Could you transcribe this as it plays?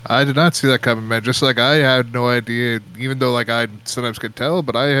I did not see that coming, man. Just like I had no idea, even though like I sometimes could tell,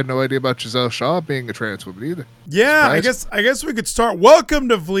 but I had no idea about Giselle Shaw being a trans woman either. Yeah, Surprised. I guess we could start. Welcome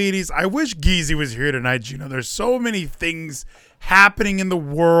to Vleeties. I wish Geezy was here tonight. You know, there's so many things happening in the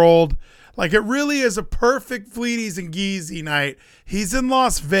world. Like, it really is a perfect Vleeties and Geezy night. He's in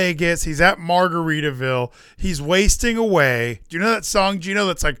Las Vegas. He's at Margaritaville. He's wasting away. Do you know that song, Gino,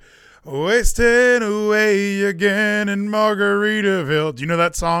 that's like, wasting away again in Margaritaville? Do you know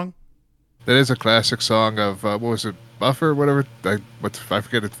that song? That is a classic song of what was it, Buffer, whatever. I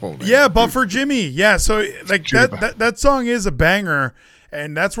forget its full name. Yeah, Buffer Jimmy. Yeah, so like Jimmy that song is a banger,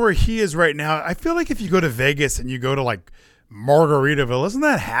 and that's where he is right now. I feel like if you go to Vegas and you go to like Margaritaville, isn't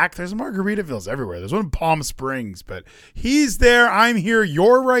that hack? There's Margaritavilles everywhere. There's one in Palm Springs, but he's there. I'm here.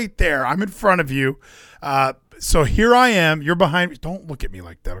 You're right there. I'm in front of you. So here I am. You're behind me. Don't look at me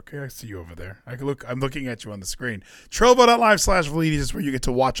like that, okay? I see you over there. I'm looking at you on the screen. Trovo.live/Vleeties is where you get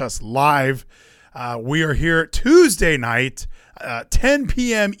to watch us live. We are here Tuesday night, 10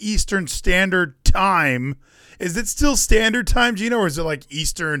 p.m. Eastern Standard Time. Is it still Standard Time, Gino, or is it like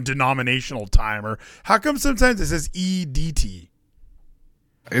Eastern Denominational Time? Or how come sometimes it says EDT?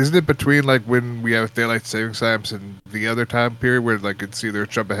 Isn't it between like when we have daylight savings times and the other time period where like it's either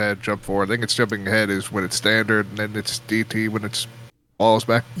jump ahead, jump forward? I think it's jumping ahead is when it's standard, and then it's DT when it's falls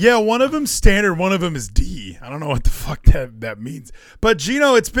back. Yeah, one of them's standard, one of them is D. I don't know what the fuck that means. But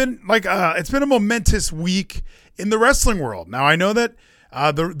Gino, it's been a momentous week in the wrestling world. Now I know that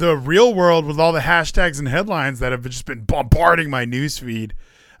the real world with all the hashtags and headlines that have just been bombarding my newsfeed.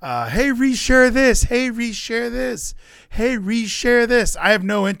 Hey, reshare this. Hey, reshare this. Hey, reshare this. I have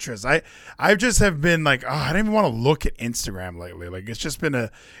no interest. I just have been like, I don't even want to look at Instagram lately. Like it's just been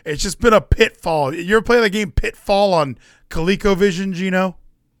a pitfall. You ever play the game Pitfall on ColecoVision, Gino?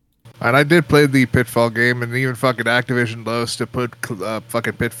 And I did play the Pitfall game, and even fucking Activision loves to put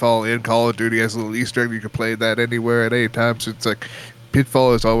fucking Pitfall in Call of Duty as a little Easter egg. You can play that anywhere at any time. So it's like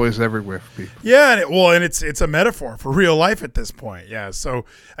Pitfall is always everywhere for people. Yeah, and it's a metaphor for real life at this point. Yeah. So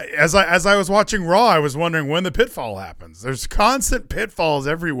as I was watching Raw, I was wondering when the pitfall happens. There's constant pitfalls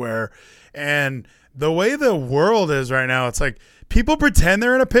everywhere, and the way the world is right now, it's like people pretend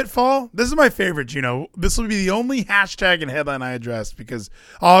they're in a pitfall. This is my favorite, Gino. This will be the only hashtag and headline I addressed because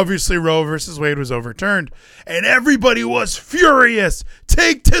obviously Roe versus Wade was overturned and everybody was furious.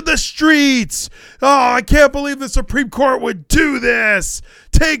 Take to the streets. Oh, I can't believe the Supreme Court would do this.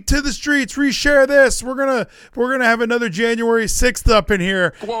 Take to the streets. Reshare this. We're gonna have another January 6th up in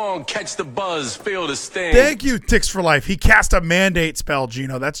here. Go on, catch the buzz, feel the sting. Thank you, Ticks for Life. He cast a mandate spell,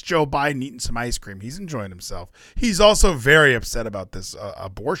 Gino. That's Joe Biden eating some ice cream. He's enjoying himself. He's also very upset about this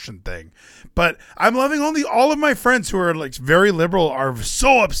abortion thing. But I'm loving all of my friends who are like very liberal are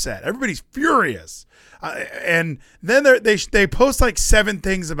so upset. Everybody's furious. And then they post like 7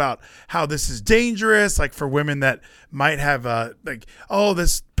 things about how this is dangerous, like for women that might have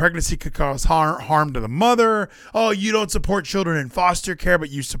this pregnancy could cause harm to the mother. Oh, you don't support children in foster care, but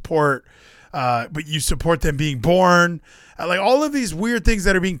you support them being born. Like all of these weird things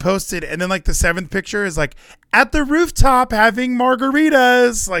that are being posted. And then like the 7th picture is like at the rooftop having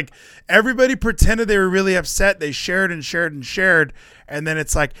margaritas. Like everybody pretended they were really upset. They shared and shared and shared. And then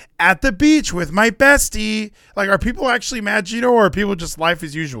it's like at the beach with my bestie. Like, are people actually mad, Gino, or are people just life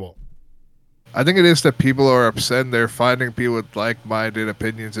as usual? I think it is that people are upset and they're finding people with like-minded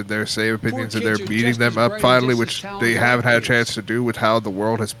opinions and their same opinions and they're beating them up finally, which they haven't had a chance to do with how the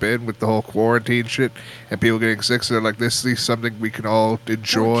world has been with the whole quarantine shit and people getting sick. So they're like, this is something we can all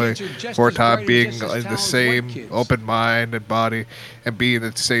enjoy for a time, being in the same open mind and body and being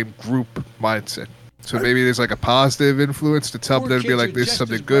in the same group mindset. So maybe there's like a positive influence to tell them to be like, this is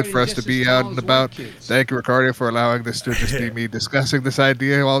something good for us to be out and about. Thank you, Ricardo, for allowing this to just be me discussing this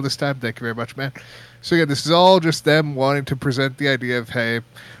idea all this time. Thank you very much, man. So again, this is all just them wanting to present the idea of, hey,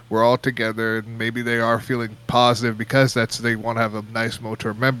 we're all together, and maybe they are feeling positive because they want to have a nice moment to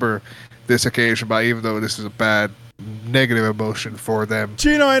remember this occasion by, even though this is a bad negative emotion for them.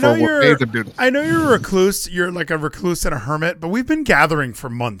 Gino, I know you're a recluse. You're like a recluse and a hermit, but we've been gathering for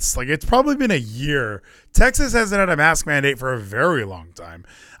months. Like it's probably been a year. Texas hasn't had a mask mandate for a very long time.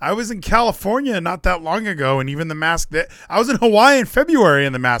 I was in California not that long ago, and even the mask I was in Hawaii in February,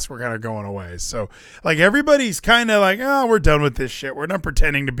 and the masks were kind of going away. So like everybody's kind of like, oh, we're done with this shit. We're not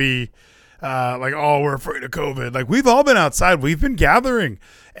pretending to be like, oh, we're afraid of COVID. Like, we've all been outside. We've been gathering.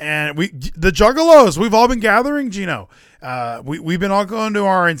 And the Juggalos, we've all been gathering, Gino. We've been all going to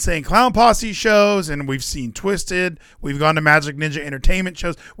our Insane Clown Posse shows, and we've seen Twisted. We've gone to Magic Ninja Entertainment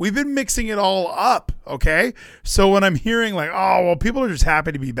shows. We've been mixing it all up, okay? So when I'm hearing like, oh, well, people are just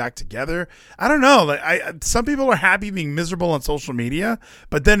happy to be back together, I don't know. Like, some people are happy being miserable on social media,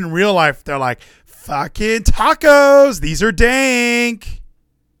 but then in real life, they're like, fucking tacos. These are dank.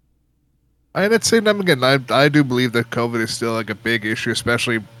 And at the same time, again, I do believe that COVID is still like a big issue,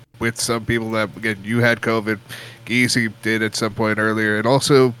 especially with some people that, again, you had COVID. Geezy did at some point earlier. And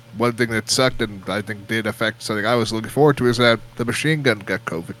also, one thing that sucked and I think did affect something I was looking forward to is that the Machine Gun got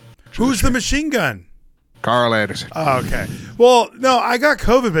COVID. Who's the Machine Gun? Carl Anderson. Oh, okay. Well, no, I got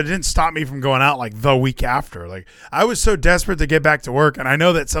COVID, but it didn't stop me from going out like the week after. Like, I was so desperate to get back to work, and I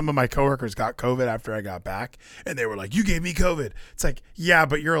know that some of my coworkers got COVID after I got back, and they were like, "You gave me COVID." It's like, yeah,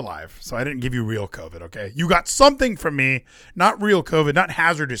 but you're alive, so I didn't give you real COVID. Okay, you got something from me, not real COVID, not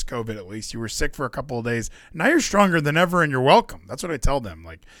hazardous COVID. At least you were sick for a couple of days. Now you're stronger than ever, and you're welcome. That's what I tell them.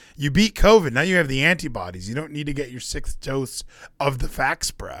 Like, you beat COVID. Now you have the antibodies. You don't need to get your 6th dose of the Fax,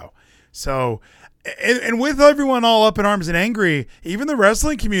 bro. So. And with everyone all up in arms and angry, even the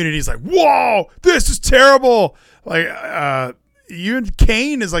wrestling community is like, whoa, this is terrible. Like, even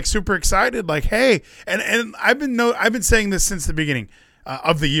Kane is like super excited. Like, hey, and I've been saying this since the beginning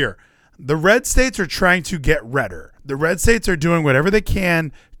of the year. The red states are trying to get redder. The red states are doing whatever they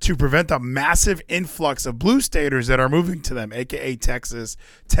can to prevent the massive influx of blue staters that are moving to them, aka Texas,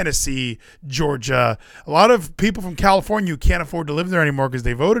 Tennessee, Georgia. A lot of people from California who can't afford to live there anymore because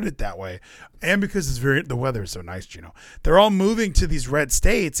they voted it that way. And because the weather is so nice, you know. They're all moving to these red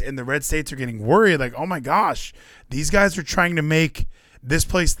states, and the red states are getting worried, like, oh my gosh, these guys are trying to make this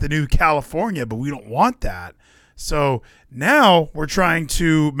place the new California, but we don't want that. So now we're trying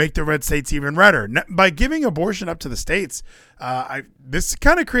to make the red states even redder. By giving abortion up to the states, this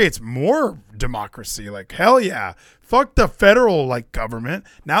kind of creates more democracy. Like, hell yeah. Fuck the federal government.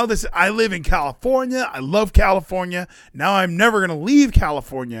 Now I live in California. I love California. Now I'm never going to leave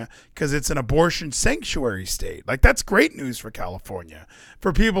California because it's an abortion sanctuary state. Like, that's great news for California.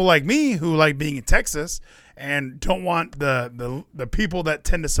 For people like me who like being in Texas and don't want the people that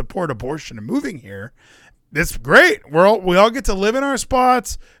tend to support abortion and moving here, it's great. We all get to live in our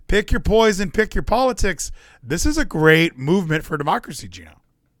spots, pick your poison, pick your politics. This is a great movement for democracy, Gino.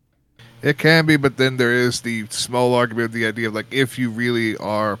 It can be, but then there is the small argument of the idea of, like, if you really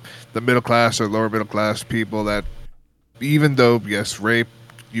are the middle class or lower middle class people that, even though, yes, rape,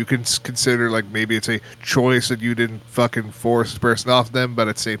 you can consider, like, maybe it's a choice that you didn't fucking force the person off them, but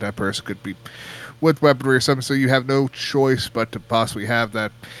at the same time, person could be with weaponry or something, so you have no choice but to possibly have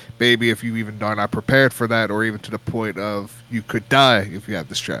that baby if you even are not prepared for that, or even to the point of you could die if you have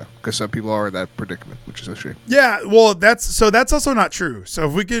this child, because some people are in that predicament, which is a shame. Yeah, well, that's also not true.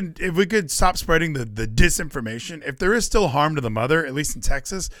 So if we could stop spreading the disinformation, if there is still harm to the mother, at least in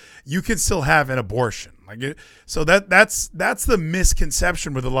Texas, you can still have an abortion. So that's the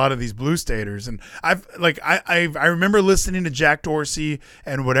misconception with a lot of these blue staters. And I remember listening to Jack Dorsey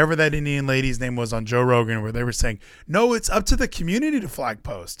and whatever that Indian lady's name was on Joe Rogan, where they were saying, no, it's up to the community to flag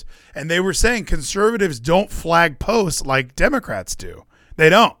post. And they were saying conservatives don't flag posts like Democrats do. They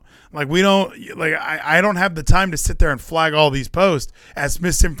don't. Like, we don't, like, I don't have the time to sit there and flag all these posts as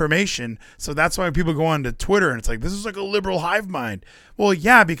misinformation. So that's why people go on to Twitter and it's like, this is like a liberal hive mind. Well,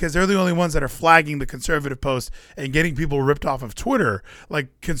 yeah, because they're the only ones that are flagging the conservative posts and getting people ripped off of Twitter. Like,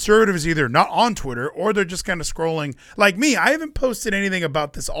 conservatives either not on Twitter or they're just kind of scrolling. Like me, I haven't posted anything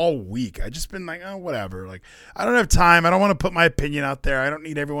about this all week. I just been like, oh, whatever. Like, I don't have time. I don't want to put my opinion out there. I don't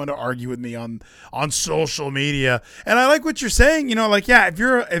need everyone to argue with me on social media. And I like what you're saying. You know, like, yeah,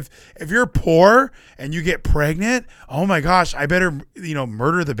 if you're poor and you get pregnant, oh my gosh, I better,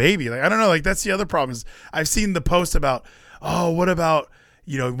 murder the baby. Like, I don't know. Like, that's the other problem is I've seen the post about, oh, what about,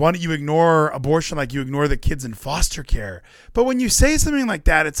 why don't you ignore abortion like you ignore the kids in foster care? But when you say something like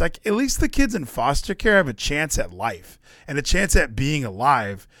that, it's like, at least the kids in foster care have a chance at life and a chance at being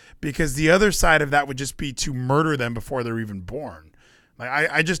alive, because the other side of that would just be to murder them before they're even born.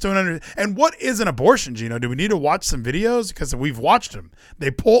 Like, I just don't understand. And what is an abortion, Gino? Do we need to watch some videos? Because we've watched them. They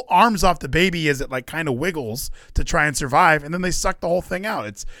pull arms off the baby as it kind of wiggles to try and survive, and then they suck the whole thing out.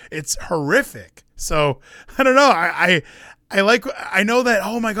 It's horrific. So I don't know. I know that,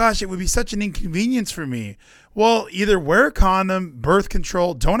 oh my gosh, it would be such an inconvenience for me. Well, either wear a condom, birth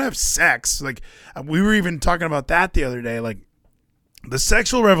control, don't have sex. Like, we were even talking about that the other day. Like, the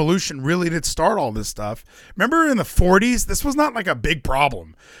sexual revolution really did start all this stuff. Remember in the 40s, this was not like a big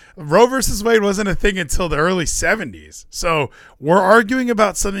problem. Roe versus Wade wasn't a thing until the early 70s. So we're arguing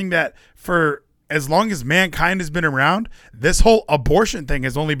about something that for as long as mankind has been around, this whole abortion thing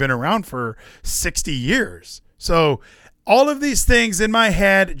has only been around for 60 years. So all of these things in my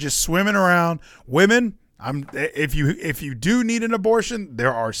head just swimming around. Women, if you do need an abortion,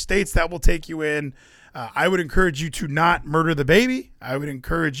 there are states that will take you in. I would encourage you to not murder the baby. I would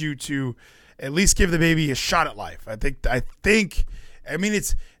encourage you to at least give the baby a shot at life. I mean,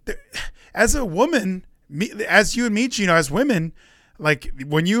 it's as a woman, as you and me, Gino, as women, like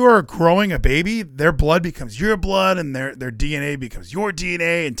when you are growing a baby, their blood becomes your blood and their DNA becomes your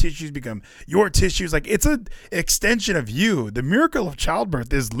DNA and tissues become your tissues. Like it's an extension of you. The miracle of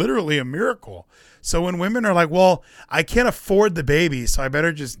childbirth is literally a miracle. So when women are like, well, I can't afford the baby, so I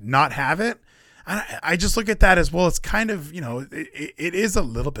better just not have it. I just look at that as, well, it's kind of, it is a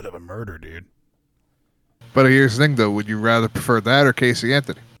little bit of a murder, dude. But here's the thing, though. Would you rather prefer that or Casey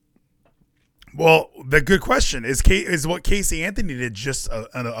Anthony? Well, the good question is what Casey Anthony did just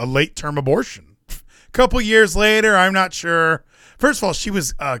a late-term abortion. A couple years later, I'm not sure. First of all, she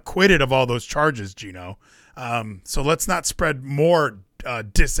was acquitted of all those charges, Gino. So let's not spread more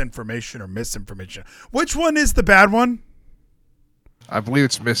disinformation or misinformation. Which one is the bad one? I believe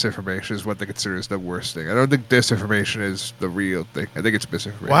it's misinformation is what they consider is the worst thing. I don't think disinformation is the real thing. I think it's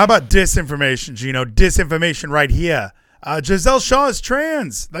misinformation. Well, how about disinformation, Gino? Disinformation right here. Giselle Shaw is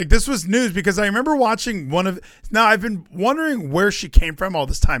trans. Like, this was news because I remember watching now I've been wondering where she came from all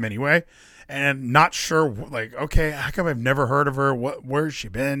this time anyway, and not sure, like, okay, how come I've never heard of her? Where has she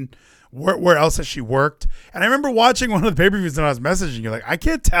been? Where else has she worked? And I remember watching one of the pay-per-views and I was messaging you like, I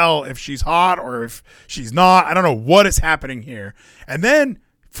can't tell if she's hot or if she's not. I don't know what is happening here. And then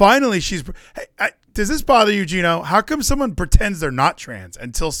finally does this bother you, Gino? How come someone pretends they're not trans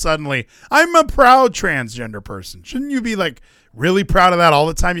until suddenly I'm a proud transgender person? Shouldn't you be like really proud of that all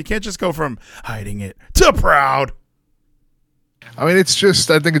the time? You can't just go from hiding it to proud. I mean, I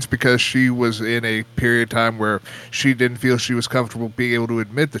think it's because she was in a period of time where she didn't feel she was comfortable being able to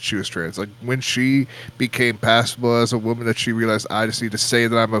admit that she was trans. Like, when she became passable as a woman, that she realized, I just need to say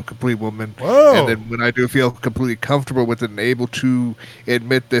that I'm a complete woman. Whoa. And then when I do feel completely comfortable with it and able to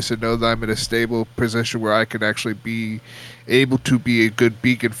admit this and know that I'm in a stable position where I can actually be able to be a good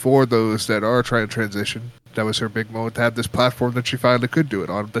beacon for those that are trying to transition, that was her big moment to have this platform that she finally could do it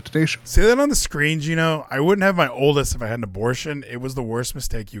on the Today Show. See that on the screen, Gino? I wouldn't have my oldest if I had an abortion. It was the worst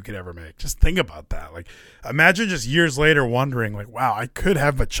mistake you could ever make. Just think about that. Like, imagine just years later wondering, like, wow, I could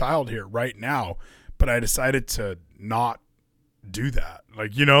have a child here right now, but I decided to not do that.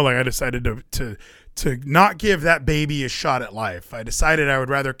 Like, I decided to not give that baby a shot at life. I decided I would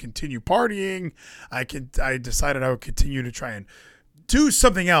rather continue partying. I decided I would continue to try and do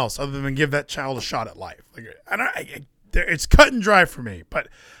something else other than give that child a shot at life. Like, it's cut and dry for me. But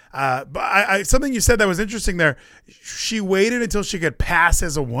something you said that was interesting there. She waited until she could pass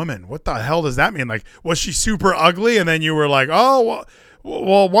as a woman. What the hell does that mean? Like, was she super ugly? And then you were like, oh,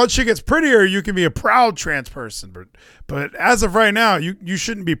 well, once she gets prettier, you can be a proud trans person. But as of right now, you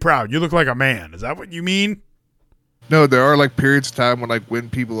shouldn't be proud. You look like a man. Is that what you mean? No, there are like periods of time when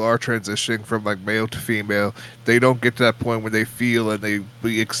people are transitioning from like male to female, they don't get to that point where they feel and they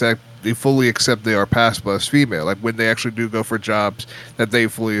fully accept they are passable as female. Like when they actually do go for jobs that they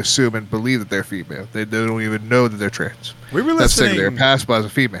fully assume and believe that they're female. They don't even know that they're trans. That's saying they're passable as a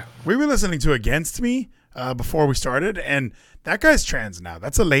female. We were listening to Against Me before we started, and that guy's trans now.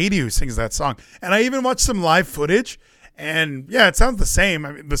 That's a lady who sings that song. And I even watched some live footage. And yeah, it sounds the same.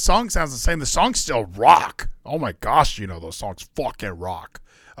 I mean, the song sounds the same. The songs still rock. Oh my gosh, those songs fucking rock.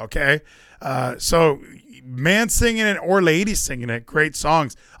 Okay. So man singing it or lady singing it, great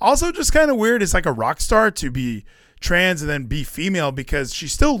songs. Also just kind of weird. It's like a rock star to be trans and then be female because she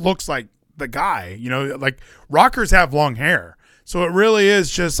still looks like the guy, like rockers have long hair. So it really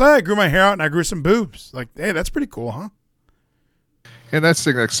is just, I grew my hair out and I grew some boobs. Like, hey, that's pretty cool, huh? And that's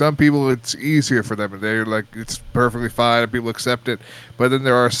the thing, like some people, it's easier for them. And they're like, it's perfectly fine and people accept it. But then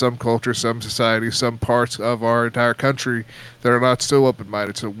there are some cultures, some societies, some parts of our entire country that are not so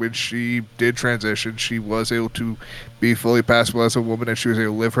open-minded. So when she did transition, she was able to be fully passable as a woman and she was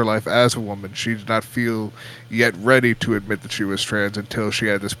able to live her life as a woman. She did not feel yet ready to admit that she was trans until she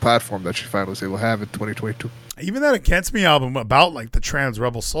had this platform that she finally was able to have in 2022. Even that Against Me album about like the trans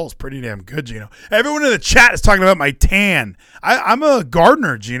rebel soul is pretty damn good, Gino. Everyone in the chat is talking about my tan. I'm a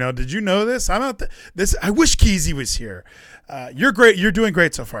gardener, Gino. Did you know this? I'm out this. I wish Keezy was here. You're great. You're doing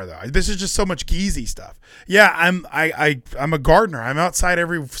great so far, though. This is just so much geezy stuff. Yeah, I'm a gardener. I'm outside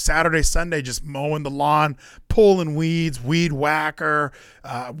every Saturday, Sunday, just mowing the lawn, pulling weeds, weed whacker,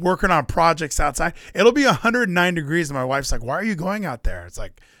 working on projects outside. It'll be 109 degrees, and my wife's like, "Why are you going out there?" It's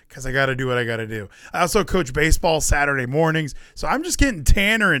like, because I got to do what I got to do. I also coach baseball Saturday mornings, so I'm just getting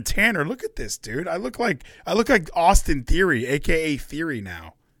tanner and tanner. Look at this, dude. I look like Austin Theory, aka Theory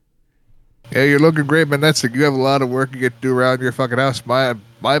now. Yeah, you're looking great, man. That's it. You have a lot of work you get to do around your fucking house. My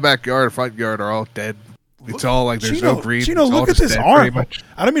backyard and front yard are all dead. It's all like there's no green. Gino, look at this arm.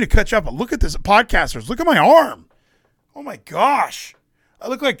 I don't mean to cut you up, but look at this. Podcasters, look at my arm. Oh, my gosh. I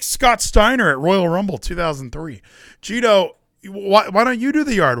look like Scott Steiner at Royal Rumble 2003. Gino, why don't you do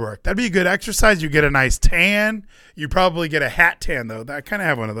the yard work? That'd be a good exercise. You get a nice tan. You probably get a hat tan, though. I kind of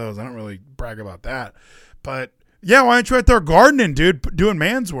have one of those. I don't really brag about that. But, yeah, why aren't you out there gardening, dude, doing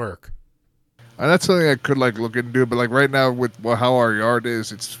man's work? And that's something I could look into, but right now with how our yard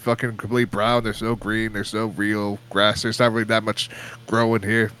is, it's fucking complete brown. There's no green. There's no real grass. There's not really that much growing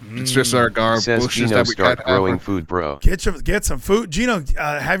here. It's just our bushes Gino, that we start growing food, bro. Get some food. Gino,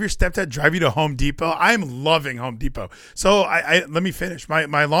 have your stepdad drive you to Home Depot. I'm loving Home Depot. So I let me finish.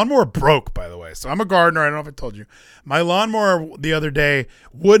 My lawnmower broke, by the way. So I'm a gardener. I don't know if I told you. My lawnmower the other day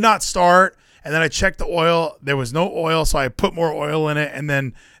would not start, and then I checked the oil. There was no oil, so I put more oil in it, and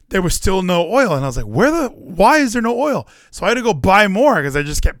then there was still no oil. And I was like, why is there no oil? So I had to go buy more because I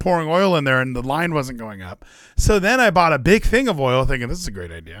just kept pouring oil in there and the line wasn't going up. So then I bought a big thing of oil thinking this is a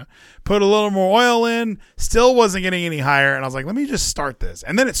great idea. Put a little more oil in, still wasn't getting any higher. And I was like, let me just start this.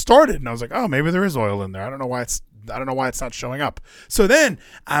 And then it started and I was like, oh, maybe there is oil in there. I don't know why it's not showing up. So then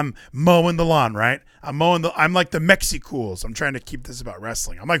I'm mowing the lawn, right? I'm like the Mexicools. I'm trying to keep this about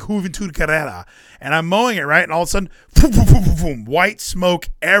wrestling. I'm like Juventud Carrera. And I'm mowing it, right? And all of a sudden, boom, boom, boom, boom, boom, white smoke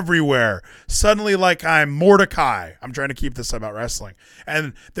everywhere. Suddenly, like I'm Mordecai. I'm trying to keep this about wrestling.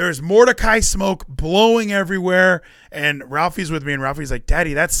 And there's Mordecai smoke blowing everywhere. And Ralphie's with me, and Ralphie's like,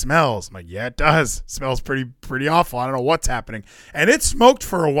 Daddy, that smells. I'm like, yeah, it does. It smells pretty awful. I don't know what's happening. And it smoked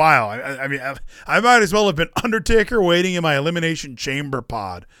for a while. I mean, I might as well have been Undertaker waiting in my Elimination Chamber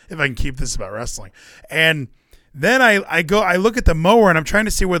pod if I can keep this about wrestling. And then I look at the mower, and I'm trying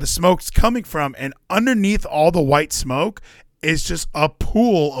to see where the smoke's coming from. And underneath all the white smoke is just a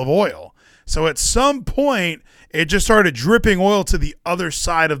pool of oil. So at some point, it just started dripping oil to the other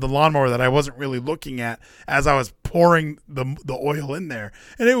side of the lawnmower that I wasn't really looking at as I was pouring the oil in there.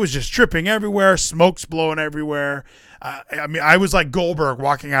 And it was just dripping everywhere, smoke's blowing everywhere. I mean, I was like Goldberg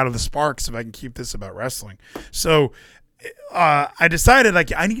walking out of the sparks if I can keep this about wrestling. So I decided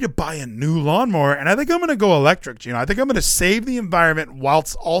I need to buy a new lawnmower, and I think I'm going to go electric. I think I'm going to save the environment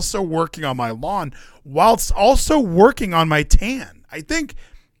whilst also working on my lawn, whilst also working on my tan. I think,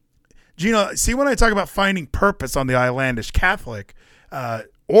 Gino, see when I talk about finding purpose on the Islandish Catholic,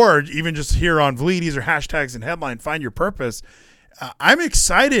 or even just here on Vleeties or hashtags and headline, find your purpose. I'm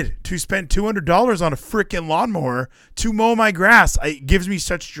excited to spend $200 on a freaking lawnmower to mow my grass. It gives me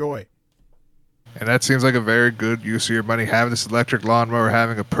such joy. And that seems like a very good use of your money. Having this electric lawnmower,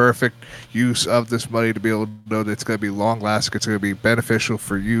 having a perfect use of this money to be able to know that it's going to be long-lasting, it's going to be beneficial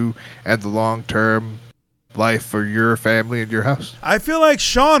for you and the long-term life for your family and your house. I feel like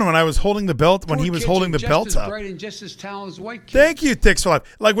Sean when I was holding the belt, when he was holding the belt up. Bright and just as talented as white kids. Thank you, Tix for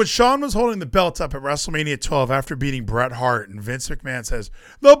Life. Like when Sean was holding the belt up at WrestleMania 12 after beating Bret Hart, and Vince McMahon says,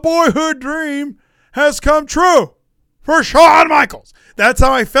 "The boyhood dream has come true for Shawn Michaels." That's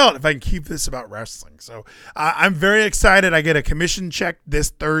how I felt if I can keep this about wrestling. So I'm very excited. I get a commission check this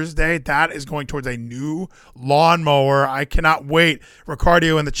Thursday. That is going towards a new lawnmower. I cannot wait.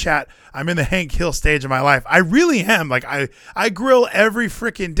 Ricardio in the chat. I'm in the Hank Hill stage of my life. I really am. Like I grill every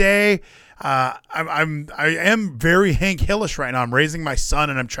freaking day. I am very Hank Hillish right now. I'm raising my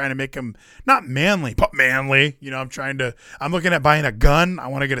son and I'm trying to make him not manly, but manly. I'm looking at buying a gun. I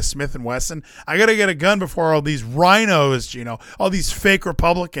want to get a Smith & Wesson. I got to get a gun before all these rhinos, all these fake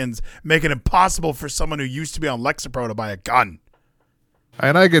Republicans make it impossible for someone who used to be on Lexapro to buy a gun.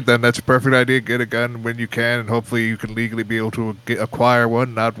 And I get that. That's a perfect idea. Get a gun when you can, and hopefully you can legally be able to acquire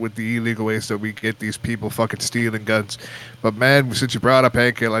one, not with the illegal ways that we get these people fucking stealing guns. But man, since you brought up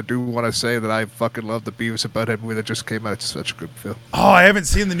Hank Hill, I do want to say that I fucking love the Beavis and Butthead movie that just came out. It's such a good film. Oh, I haven't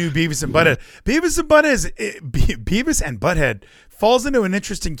seen the new Beavis and Butthead. Beavis and Butthead falls into an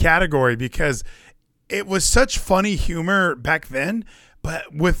interesting category because it was such funny humor back then,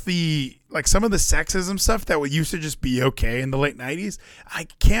 but with some of the sexism stuff that would used to just be okay in the late 90s, I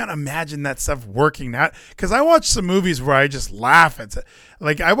can't imagine that stuff working now. Because I watched some movies where I just laugh at it.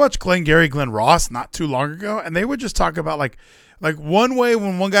 Like I watched Glengarry Glen Ross not too long ago, and they would just talk about like one way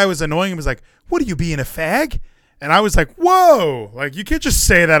when one guy was annoying him was like, "What are you being a fag?" And I was like, whoa, like you can't just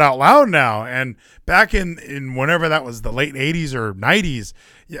say that out loud now. And back in whenever that was, the late 80s or 90s,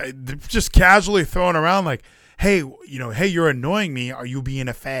 yeah, just casually throwing around like, hey, hey, you're annoying me. Are you being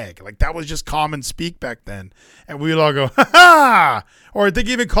a fag? Like that was just common speak back then. And we would all go, ha ha. Or I think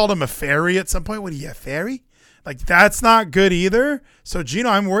even called him a fairy at some point. What are you, a fairy? Like that's not good either. So Gino,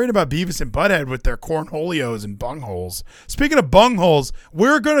 I'm worried about Beavis and Butthead with their cornholios and bungholes. Speaking of bungholes,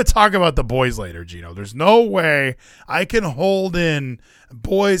 we're going to talk about The Boys later, Gino. There's no way I can hold in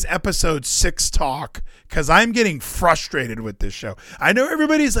Boys episode 6 talk because I'm getting frustrated with this show. I know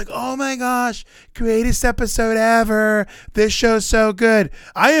everybody's like, oh my gosh, greatest episode ever. This show's so good.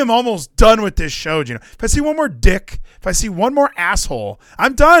 I am almost done with this show, Gino. If I see one more dick, if I see one more asshole,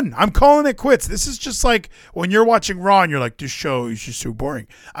 I'm done. I'm calling it quits. This is just like when you're watching Raw and you're like, this show is just so boring.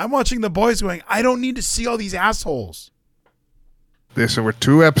 I'm watching The Boys going, I don't need to see all these assholes. Listen, we're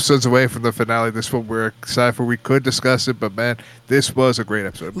 2 episodes away from the finale. This one we're excited for. We could discuss it, but man, this was a great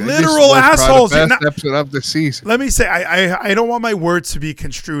episode. Man, literal assholes. The best episode of the season. Let me say, I don't want my words to be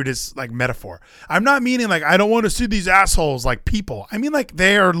construed as like metaphor. I'm not meaning like I don't want to see these assholes like people. I mean like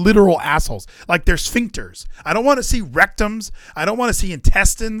they are literal assholes. Like they're sphincters. I don't want to see rectums. I don't want to see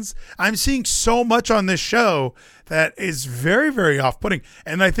intestines. I'm seeing so much on this show that is very, very off-putting.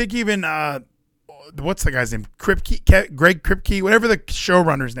 And I think even what's the guy's name? Greg Kripke, whatever the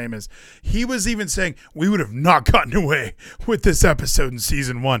showrunner's name is. He was even saying we would have not gotten away with this episode in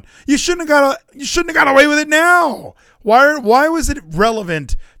season 1. You shouldn't have got away with it now. Why was it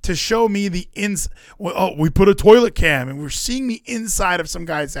relevant to show me the we put a toilet cam and we're seeing the inside of some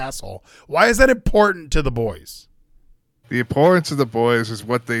guy's asshole? Why is that important to The Boys? The importance of The Boys is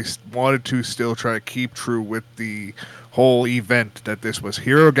what they wanted to still try to keep true with the whole event that this was.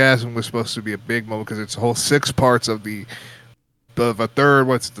 Herogasm was supposed to be a big moment because it's a whole 6 parts of the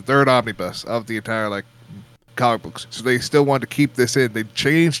third omnibus of the entire like comic books. So they still wanted to keep this in. They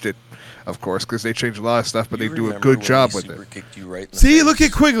changed it, of course, because they changed a lot of stuff, but they do a good job with it. See, look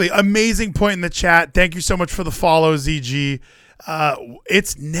at Quigley. Amazing point in the chat. Thank you so much for the follow, ZG.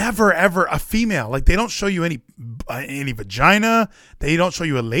 It's never ever a female. Like they don't show you any vagina. They don't show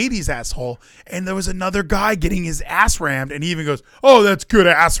you a lady's asshole. And there was another guy getting his ass rammed, and he even goes, "Oh, that's good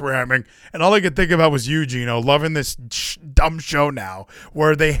ass ramming." And all I could think about was you, Gino, loving this dumb show now,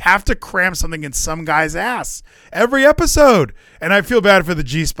 where they have to cram something in some guy's ass every episode. And I feel bad for the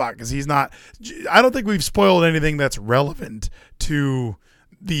G-Spot because he's not. I don't think we've spoiled anything that's relevant to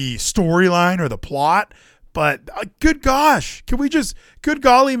the storyline or the plot. But good gosh, good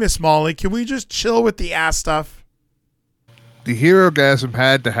golly, Miss Molly, can we just chill with the ass stuff? The Herogasm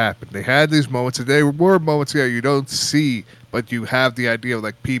had to happen. They had these moments, and they were moments here you don't see, but you have the idea of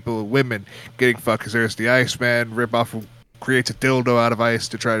like people, women getting fucked. Because there's the Iceman ripoff who creates a dildo out of ice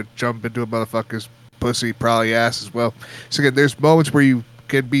to try to jump into a motherfucker's pussy, probably ass as well. So again, there's moments where you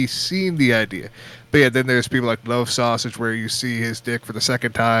can be seeing the idea. But yeah, then there's people like Love Sausage where you see his dick for the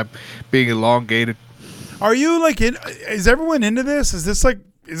second time being elongated. Are you like is everyone into this? Is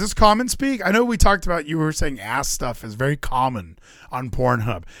this common speak? I know we talked about, you were saying ass stuff is very common on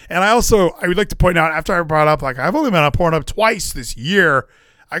Pornhub. And I would like to point out, after I brought up, like I've only been on Pornhub twice this year.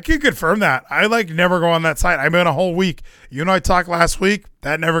 I can confirm that. I like never go on that site. I've been a whole week. You and I talked last week.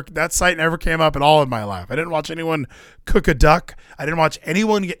 That site never came up at all in my life. I didn't watch anyone cook a duck. I didn't watch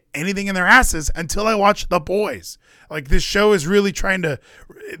anyone get anything in their asses until I watched The Boys. Like this show is really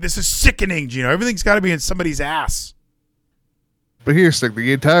this is sickening, Gino. Everything's got to be in somebody's ass. But here's the thing: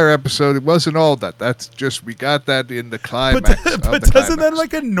 the entire episode, it wasn't all that. That's just, we got that in the climax. But doesn't that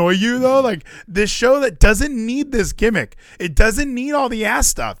like annoy you though? Like this show that doesn't need this gimmick. It doesn't need all the ass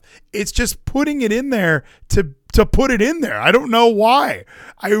stuff. It's just putting it in there to put it in there. I don't know why.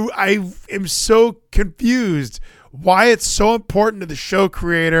 I am so confused why it's so important to the show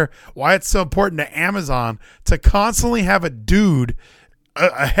creator, why it's so important to Amazon to constantly have a dude,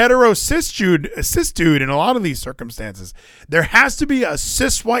 a hetero cis dude in a lot of these circumstances. There has to be a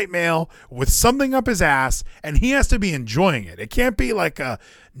cis white male with something up his ass, and he has to be enjoying it. It can't be like a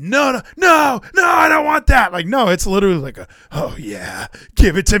no, I don't want that. Like, no, it's literally like a, oh yeah,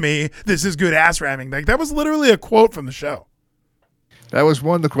 give it to me. This is good ass ramming. Like that was literally a quote from the show. That was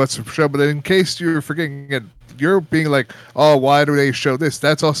one of the quotes from the show, but then in case you're forgetting it, you're being like, oh, why do they show this?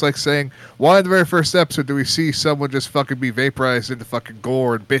 That's also like saying, why in the very first episode do we see someone just fucking be vaporized into fucking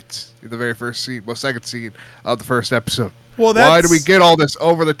gore and bits in the very first scene, second scene of the first episode? Well, why do we get all this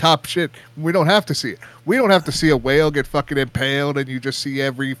over-the-top shit? We don't have to see it. We don't have to see a whale get fucking impaled and you just see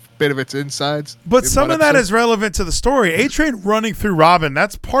every bit of its insides. But some of that is relevant to the story. A-Train running through Robin,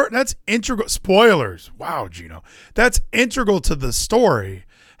 that's integral. Spoilers. Wow, Gino. That's integral to the story.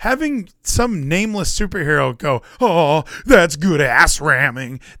 having some nameless superhero go, oh, that's good ass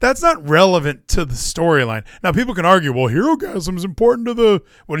ramming, that's not relevant to the storyline. Now, people can argue, well, Herogasm is important to the,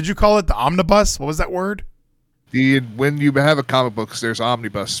 what did you call it? The omnibus? What was that word? When you have a comic book, there's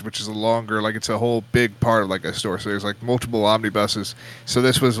omnibus, which is a longer, like it's a whole big part of like a story. So there's like multiple omnibuses. So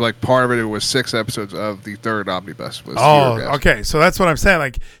this was like part of it. It was 6 episodes of the third omnibus. Was Herogasm. Okay. So that's what I'm saying.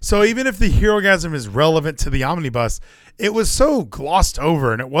 Like, so even if the Herogasm is relevant to the omnibus, it was so glossed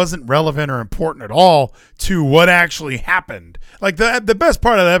over and it wasn't relevant or important at all to what actually happened. Like the best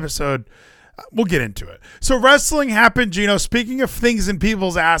part of the episode, we'll get into it. So wrestling happened, Gino. Speaking of things in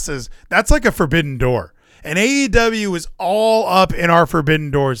people's asses, that's like a forbidden door. And AEW was all up in our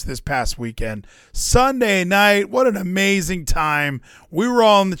forbidden doors this past weekend. Sunday night, what an amazing time. We were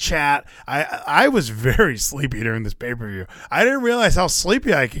all in the chat. I was very sleepy during this pay-per-view. I didn't realize how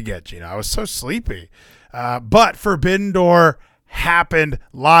sleepy I could get, Gino. I was so sleepy. But Forbidden Door happened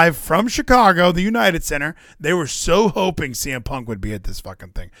live from Chicago, the United Center. They were so hoping CM Punk would be at this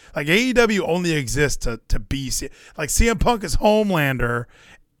fucking thing. Like, AEW only exists to be... Like, CM Punk is Homelander,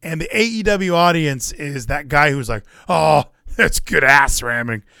 and the AEW audience is that guy who's like, oh, that's good ass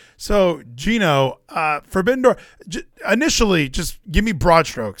ramming. So, Gino, Forbidden Door, initially, just give me broad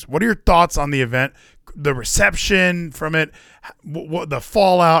strokes. What are your thoughts on the event, the reception from it, the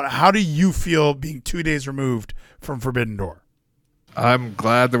fallout? How do you feel being 2 days removed from Forbidden Door? I'm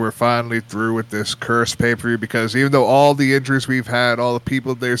glad that we're finally through with this cursed pay-per-view, because even though all the injuries we've had, all the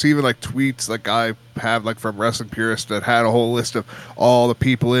people, there's even like tweets like I have like from Wrestling Purist that had a whole list of all the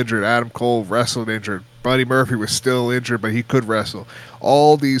people injured. Adam Cole wrestled injured. Buddy Murphy was still injured, but he could wrestle.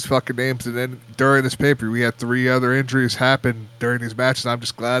 All these fucking names. And then during this pay-per-view, we had 3 other injuries happen during these matches. I'm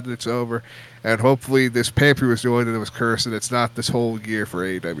just glad that it's over. And hopefully this pay-per-view is the one that was cursed, and it's not this whole year for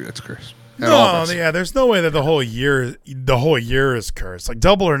AEW that's cursed. No, yeah, there's no way that the whole year is cursed. Like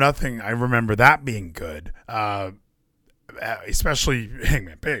Double or Nothing, I remember that being good, especially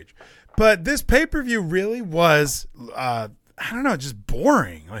Hangman Page. But this pay-per-view really was, I don't know, just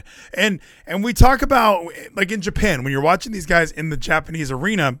boring. And we talk about, like in Japan, when you're watching these guys in the Japanese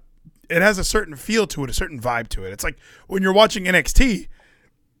arena, it has a certain feel to it, a certain vibe to it. It's like when you're watching NXT,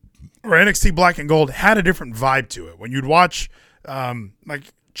 or NXT Black and Gold had a different vibe to it. When you'd watch,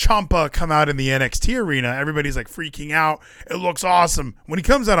 like, Ciampa come out in the NXT arena, everybody's like freaking out. It looks awesome. When he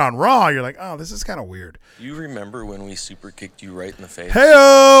comes out on Raw, you're like, oh, this is kind of weird. You remember when we super kicked you right in the face?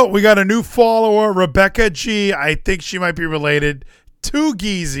 Hey-o! We got a new follower, Rebecca G. I think she might be related to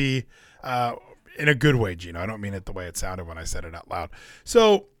Geezy in a good way, Gino. I don't mean it the way it sounded when I said it out loud.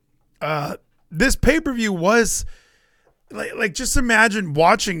 So this pay-per-view was like just imagine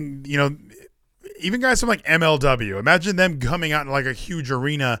watching, you know, even guys from like MLW, imagine them coming out in like a huge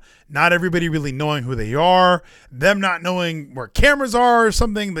arena, not everybody really knowing who they are, them not knowing where cameras are or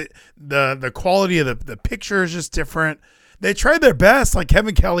something. The quality of the picture is just different. They tried their best. Like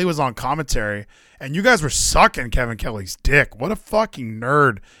Kevin Kelly was on commentary, and you guys were sucking Kevin Kelly's dick. What a fucking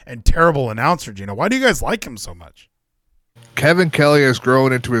nerd and terrible announcer, Gino. Why do you guys like him so much? Kevin Kelly has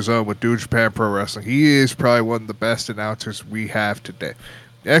grown into his own with New Japan Pro Wrestling. He is probably one of the best announcers we have today.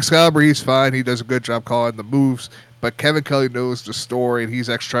 Excalibur, he's fine. He does a good job calling the moves. But Kevin Kelly knows the story, and he's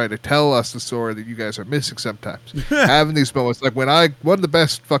actually trying to tell us the story that you guys are missing sometimes. Having these moments, like when one of the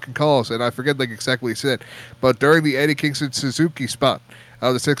best fucking calls, and I forget like exactly what he said, but during the Eddie Kingston Suzuki spot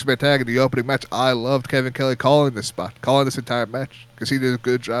of the 6-man tag in the opening match, I loved Kevin Kelly calling this spot, calling this entire match, because he did a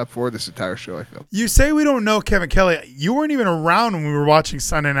good job for this entire show, I feel. You say we don't know Kevin Kelly. You weren't even around when we were watching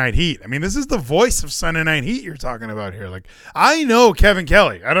Sunday Night Heat. I mean, this is the voice of Sunday Night Heat you're talking about here. Like, I know Kevin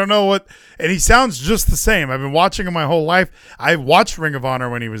Kelly. I don't know what, and he sounds just the same. I've been watching him my whole life. I've watched Ring of Honor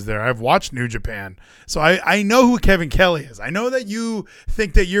when he was there. I've watched New Japan. So I know who Kevin Kelly is. I know that you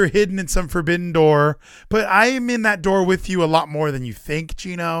think that you're hidden in some forbidden door, but I am in that door with you a lot more than you think,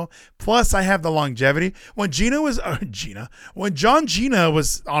 Gino. Plus, I have the longevity. When when John Cena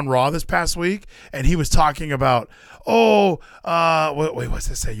was on Raw this past week, and he was talking about, what's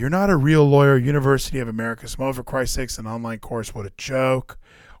this say? You're not a real lawyer, University of America. Smo, for Christ's sakes, an online course. What a joke.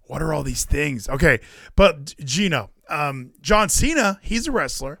 What are all these things? Okay, but Gino, John Cena, he's a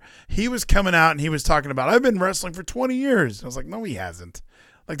wrestler. He was coming out and he was talking about, I've been wrestling for 20 years. I was like, no, he hasn't.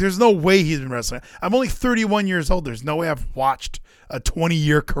 Like, there's no way he's been wrestling. I'm only 31 years old. There's no way I've watched a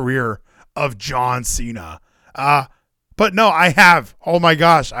 20-year career of John Cena. But no, I have. Oh my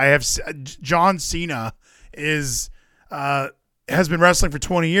gosh, I have. John Cena has been wrestling for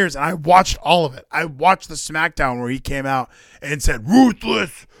 20 years, and I watched all of it. I watched the SmackDown where he came out and said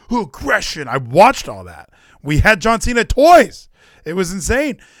ruthless aggression. I watched all that. We had John Cena toys. It was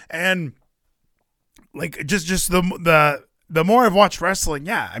insane, and like just the the more I've watched wrestling,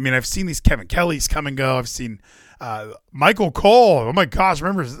 I mean, I've seen these Kevin Kellys come and go. I've seen Michael Cole. Oh my gosh, I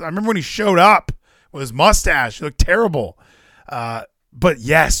remember when he showed up with his mustache. He looked terrible. But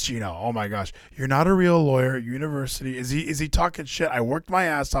yes, Gino, oh my gosh, you're not a real lawyer at university. Is he talking shit? I worked my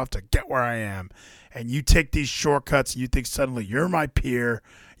ass off to get where I am, and you take these shortcuts and you think suddenly you're my peer.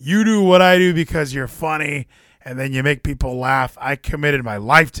 You do what I do because you're funny, and then you make people laugh. I committed my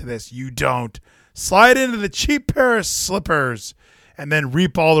life to this. You don't. Slide into the cheap pair of slippers and then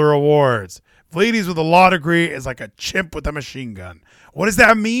reap all the rewards. Ladies with a law degree is like a chimp with a machine gun. What does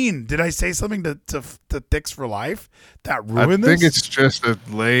that mean? Did I say something to Dicks for Life that ruined this? I think it's just a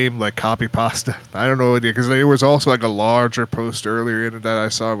lame like copy pasta. I don't know, because there was also like a larger post earlier in it that I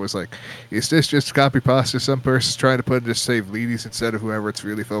saw was like, is this just copy pasta? Some person's trying to put just save ladies instead of whoever it's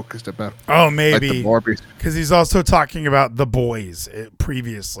really focused about. Oh, maybe because he's also talking about The Boys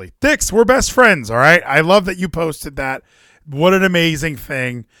previously. Dicks, we're best friends. All right, I love that you posted that. What an amazing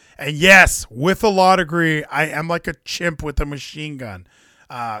thing. And yes, with a law degree, I am like a chimp with a machine gun.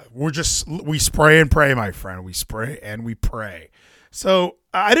 We spray and pray, my friend. We spray and we pray. So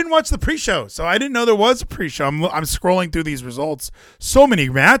I didn't watch the pre-show, so I didn't know there was a pre-show. I'm scrolling through these results. So many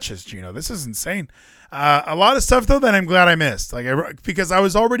matches, Gino. This is insane. A lot of stuff though that I'm glad I missed, because I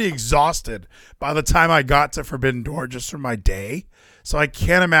was already exhausted by the time I got to Forbidden Door just from my day. So I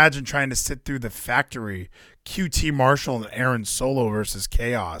can't imagine trying to sit through the Factory, QT Marshall and Aaron Solo versus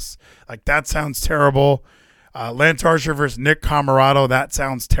Chaos. Like, that sounds terrible. Lance Archer versus Nick Camarado, that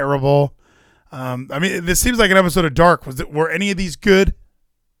sounds terrible. I mean, this seems like an episode of Dark. Were any of these good?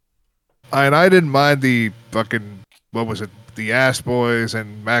 And I didn't mind the fucking, what was it, the Ass Boys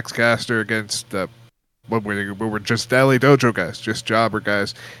and Max Caster against what were they? We were just LA Dojo guys, just jobber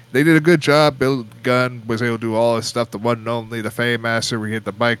guys. They did a good job. Bill Gunn was able to do all his stuff. The one and only, the Fame Master. We hit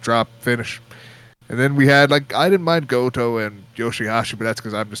the mic drop finish. And then we had, I didn't mind Goto and Yoshihashi, but that's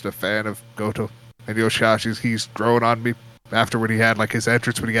because I'm just a fan of Goto. And Yoshihashi, he's grown on me after when he had, his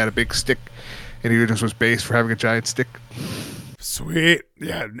entrance when he had a big stick. And he just was based for having a giant stick. Sweet.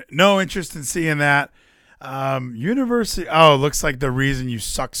 Yeah, no interest in seeing that. University. Oh, looks like the reason you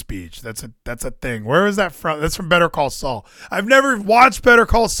suck speech. That's a thing. Where is that from? That's from Better Call Saul. I've never watched Better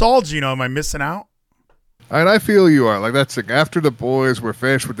Call Saul, Gino. Am I missing out? And I feel you are. That's the after the boys were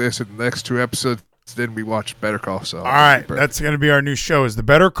finished with this in the next 2 episodes, then we watch Better Call Saul. All right, that's going to be our new show, is the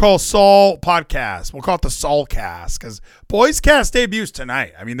Better Call Saul podcast. We'll call it the Saul Cast, because Boys Cast debuts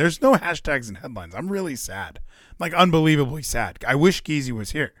tonight. I mean, there's no hashtags and headlines. I'm really sad. Unbelievably sad. I wish Geezy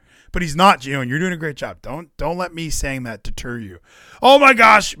was here, but he's not, Gino, and you're doing a great job. Don't let me saying that deter you. Oh my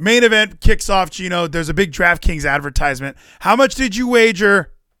gosh, main event kicks off, Gino. There's a big DraftKings advertisement. How much did you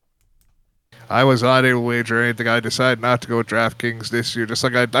wager? I was not able to wager anything. I decided not to go with DraftKings this year. Just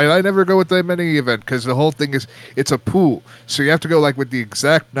like I never go with them any event, because the whole thing is it's a pool. So you have to go with the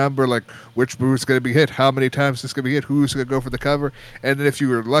exact number, which move's going to be hit, how many times it's going to be hit, who's going to go for the cover. And then if you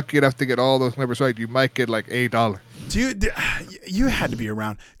were lucky enough to get all those numbers right, you might get $1. You had to be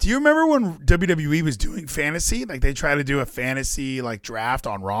around. Do you remember when WWE was doing fantasy? They try to do a fantasy draft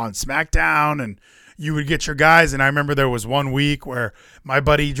on Raw and SmackDown, and you would get your guys. And I remember there was one week where my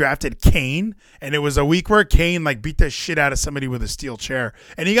buddy drafted Kane, and it was a week where Kane beat the shit out of somebody with a steel chair,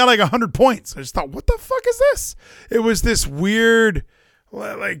 and he got 100 points. I just thought, what the fuck is this? It was this weird,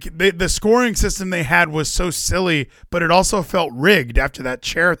 the scoring system they had was so silly, but it also felt rigged after that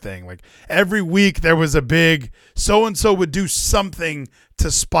chair thing. Every week there was a big so-and-so would do something to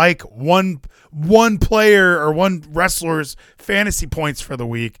spike one player or one wrestler's fantasy points for the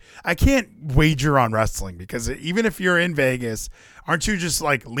week. I can't wager on wrestling, because even if you're in Vegas, aren't you just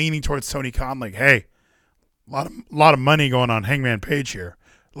leaning towards Tony Khan? Hey, a lot of money going on Hangman Page here.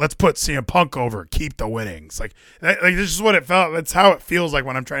 Let's put CM Punk over. Keep the winnings. This is what it felt. That's how it feels like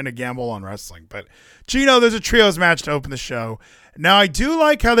when I'm trying to gamble on wrestling. But Gino, there's a trios match to open the show. Now, I do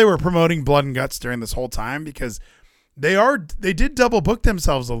like how they were promoting Blood and Guts during this whole time, because they did double book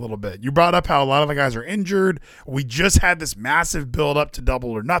themselves a little bit. You brought up how a lot of the guys are injured. We just had this massive build up to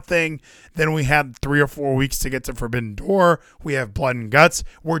Double or Nothing. Then we had 3 or 4 weeks to get to Forbidden Door. We have Blood and Guts.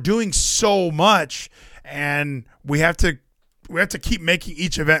 We're doing so much, and we have to keep making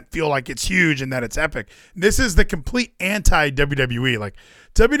each event feel like it's huge and that it's epic. This is the complete anti-WWE.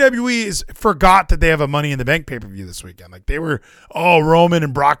 WWE forgot that they have a Money in the Bank pay-per-view this weekend. They were, Roman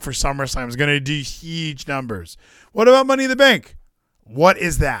and Brock for SummerSlam is going to do huge numbers. What about Money in the Bank? What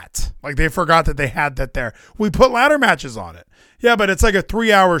is that? They forgot that they had that there. We put ladder matches on it. Yeah, but it's a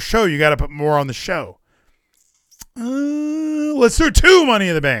 3-hour show. You got to put more on the show. Let's do 2 Money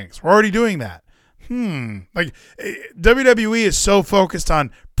in the Banks. We're already doing that. Like WWE is so focused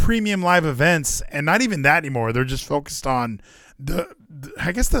on premium live events, and not even that anymore. They're just focused on the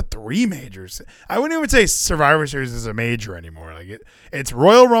I guess the three majors. I wouldn't even say Survivor Series is a major anymore. Like it's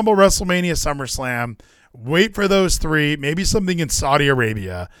Royal Rumble, WrestleMania, SummerSlam. Wait for those three. Maybe something in Saudi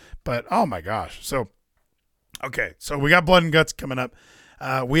Arabia. But oh my gosh. So okay, so we got Blood and Guts coming up.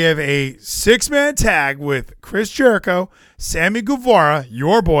 We have a 6-man tag with Chris Jericho, Sammy Guevara,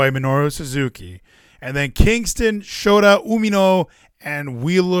 your boy Minoru Suzuki, and then Kingston, Shota Umino, and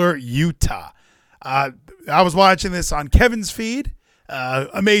Wheeler Yuta. I was watching this on Kevin's feed.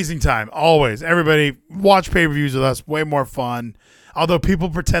 Amazing time, always. Everybody watch pay-per-views with us. Way more fun. Although people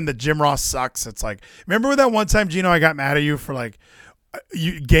pretend that Jim Ross sucks. It's like, remember that one time, Gino, I got mad at you for like,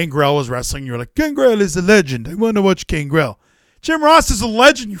 Gangrel was wrestling. You were like, Gangrel is a legend. I want to watch Gangrel. Jim Ross is a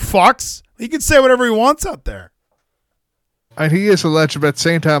legend, you fucks. He can say whatever he wants out there. And he is a legend, but at the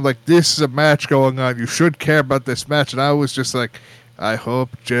same time, like, this is a match going on. You should care about this match. And I was just like, I hope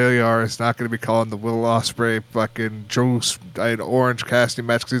JR is not going to be calling the Will Ospreay fucking Juice Orange Cassidy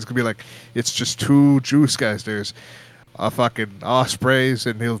match, because it's going to be like, it's just two Juice guys. There's a fucking Ospreys,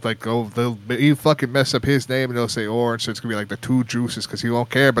 and he'll like he'll fucking mess up his name, and he'll say Orange, so it's going to be like the two Juices, because he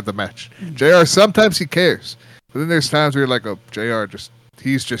won't care about the match. JR, sometimes he cares. But then there's times where you're like, oh, JR,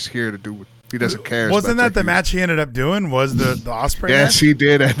 he's just here to do what he doesn't care. Wasn't that the match he ended up doing? Was the Ospreay Yes, match? he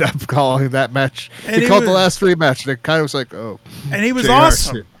did end up calling that match. And he called the last three matches. And it kind of was like, oh. And he was JR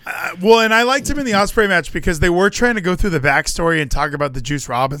awesome. Well, and I liked him in the Ospreay match because they were trying to go through the backstory and talk about the Juice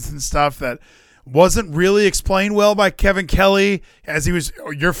Robinson stuff that wasn't really explained well by Kevin Kelly, as he was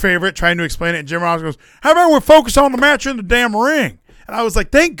your favorite trying to explain it. And Jim Ross goes, how about we focus on the match in the damn ring? And I was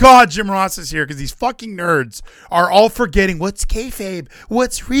like, thank God Jim Ross is here, because these fucking nerds are all forgetting what's kayfabe,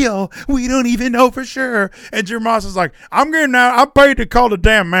 what's real. We don't even know for sure. And Jim Ross is like, I'm paid to call the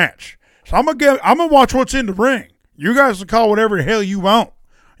damn match, so I'm gonna watch what's in the ring. You guys can call whatever the hell you want.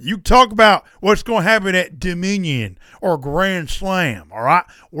 You talk about what's going to happen at Dominion or Grand Slam. All right,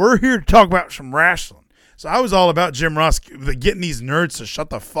 we're here to talk about some wrestling. So I was all about Jim Ross getting these nerds to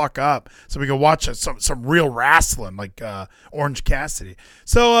shut the fuck up so we can watch some real wrestling like Orange Cassidy.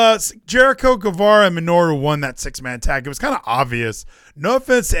 So Jericho, Guevara, and Minoru won that 6-man tag. It was kind of obvious. No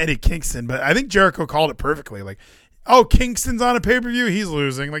offense to Eddie Kingston, but I think Jericho called it perfectly. Like, oh, Kingston's on a pay-per-view, he's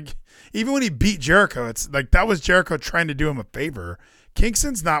losing. Like, even when he beat Jericho, it's like that was Jericho trying to do him a favor.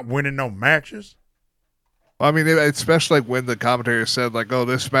 Kingston's not winning no matches. I mean, especially like when the commentator said, like, oh,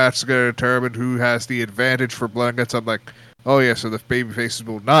 this match is going to determine who has the advantage for Blood and Guts. I'm like, oh, yeah, so the baby faces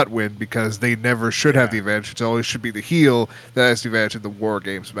will not win because they never should have the advantage. It always should be the heel that has the advantage in the War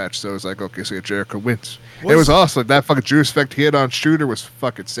Games match. So it's like, okay, so Jericho wins. It was awesome. That fucking Juice effect he had on Shooter was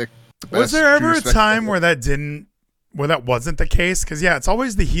fucking sick. Was there ever a time where that wasn't the case? Because, yeah, it's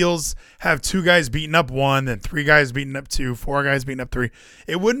always the heels have 2 guys beating up 1, then 3 guys beating up 2, 4 guys beating up 3.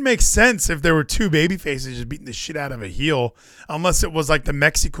 It wouldn't make sense if there were 2 baby faces just beating the shit out of a heel, unless it was like the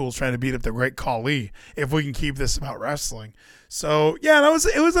Mexicools trying to beat up the Great Khali, if we can keep this about wrestling. So, yeah,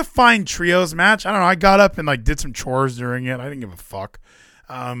 it was a fine trios match. I don't know. I got up and like did some chores during it. I didn't give a fuck.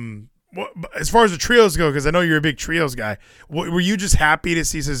 As far as the trios go, because I know you're a big trios guy, were you just happy to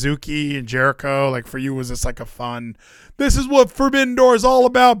see Suzuki and Jericho? Like, for you, was this like a fun, this is what Forbidden Door is all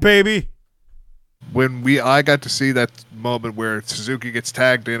about, baby? When I got to see that moment where Suzuki gets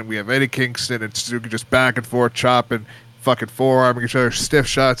tagged in and we have Eddie Kingston and Suzuki just back and forth chopping, fucking forearming each other, stiff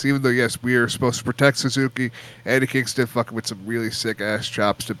shots, even though, yes, we are supposed to protect Suzuki, Eddie Kingston fucking with some really sick-ass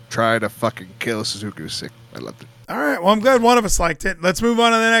chops to try to fucking kill Suzuki. Was sick. I loved it. All right, well, I'm glad one of us liked it. Let's move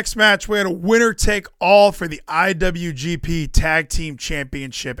on to the next match. We had a winner-take-all for the IWGP Tag Team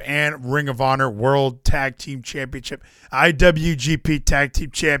Championship and Ring of Honor World Tag Team Championship. IWGP Tag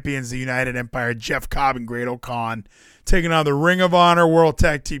Team Champions, the United Empire, Jeff Cobb and Great-O-Khan, taking on the Ring of Honor World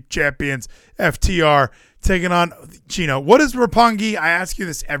Tag Team Champions, FTR, taking on Gino. What is Roppongi? I ask you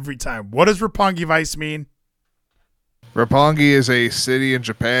this every time. What does Roppongi Vice mean? Roppongi is a city in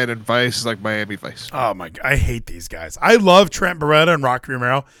Japan, and Vice is like Miami Vice. Oh, my God. I hate these guys. I love Trent Beretta and Rocky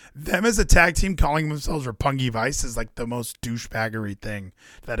Romero. Them as a tag team calling themselves Roppongi Vice is like the most douchebaggery thing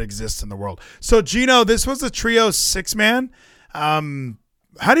that exists in the world. So, Gino, this was a trio 6-man. How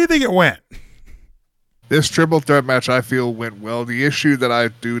do you think it went? This triple threat match, I feel, went well. The issue that I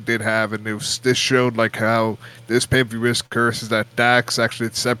did have, and this showed like how this pay-per-view is cursed, is that Dax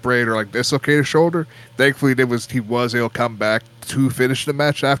actually separated or like dislocated his shoulder. Thankfully, he was able to come back to finish the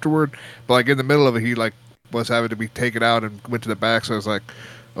match afterward. But like in the middle of it, he like was having to be taken out and went to the back. So I was like,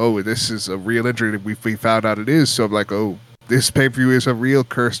 oh, this is a real injury that we found out it is. So I'm like, oh, this pay-per-view is a real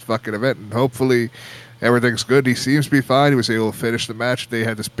cursed fucking event, and hopefully everything's good. He seems to be fine. He was able to finish the match. They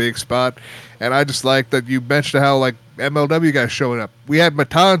had this big spot, and I just like that you mentioned how like MLW guys showing up. We had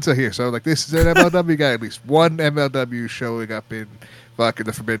Matanza here, so like this is an MLW guy. At least one MLW showing up in fucking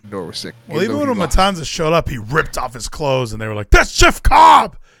the Forbidden Door was sick. Well, even when Matanza showed up, he ripped off his clothes, and they were like, "That's Jeff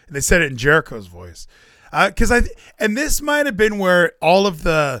Cobb," and they said it in Jericho's voice. Because and this might have been where all of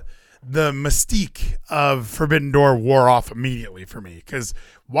the mystique of Forbidden Door wore off immediately for me. Because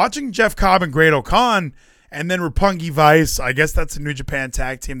watching Jeff Cobb and Great-O-Khan, and then Roppongi Vice, I guess that's a New Japan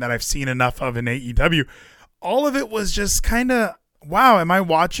tag team that I've seen enough of in AEW. All of it was just kind of, wow, am I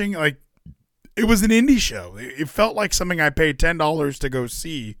watching? Like, it was an indie show. It felt like something I paid $10 to go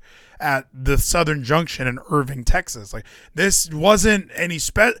see at the Southern Junction in Irving, Texas. Like, this wasn't any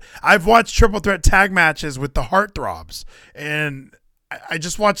I've watched triple threat tag matches with the Heartthrobs, and I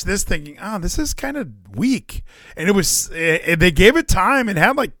just watched this thinking, this is kind of weak. And they gave it time. It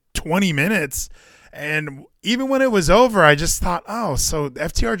had like 20 minutes. And even when it was over, I just thought, so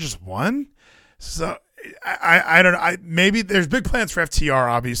FTR just won? So I don't know. Maybe there's big plans for FTR,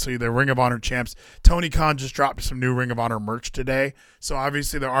 obviously. They're Ring of Honor champs. Tony Khan just dropped some new Ring of Honor merch today. So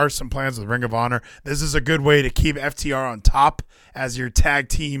obviously there are some plans with Ring of Honor. This is a good way to keep FTR on top as your tag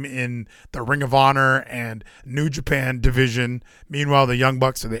team in the Ring of Honor and New Japan division. Meanwhile, the Young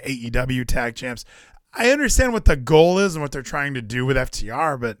Bucks are the AEW tag champs. I understand what the goal is and what they're trying to do with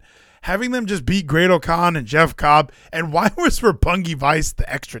FTR, but having them just beat Great-O-Khan and Jeff Cobb, and why was Roppongi Vice the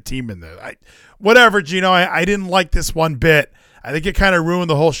extra team in there? Whatever, Gino, I didn't like this one bit. I think it kind of ruined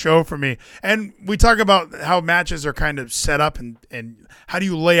the whole show for me. And we talk about how matches are kind of set up and how do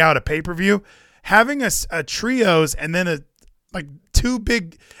you lay out a pay-per-view. Having a trios and then a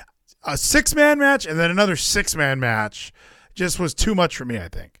six-man match and then another six-man match just was too much for me, I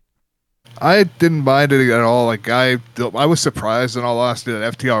think. I didn't mind it at all. Like I was surprised in all honesty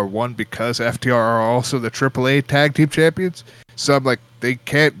that FTR won because FTR are also the AAA tag team champions. So I'm like, they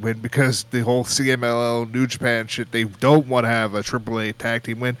can't win because the whole CMLL New Japan shit, they don't want to have a AAA tag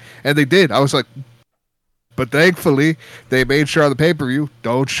team win. And they did. I was like, but thankfully, they made sure on the pay-per-view,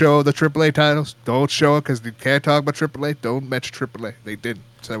 don't show the AAA titles. Don't show it because you can't talk about AAA. Don't mention AAA. They didn't.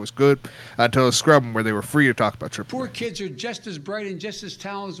 So that was good until a scrum where they were free to talk about AAA. Poor kids are just as bright and just as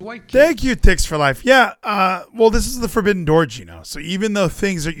talented as white kids. Thank you, Ticks for Life. Yeah, well, this is the Forbidden Door, Gino. So even though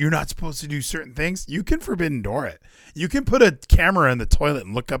things are, you're not supposed to do certain things, you can Forbidden Door it. You can put a camera in the toilet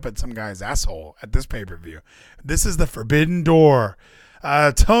and look up at some guy's asshole at this pay-per-view. This is the Forbidden Door.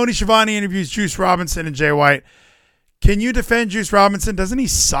 Tony Schiavone interviews Juice Robinson and Jay White. Can you defend Juice Robinson? Doesn't he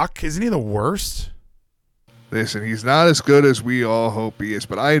suck? Isn't he the worst? Listen, he's not as good as we all hope he is,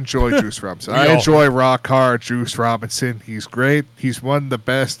 but I enjoy Juice Robinson. I enjoy rock hard Juice Robinson. He's great. He's one of the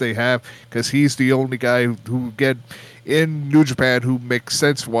best they have because he's the only guy who get in New Japan who makes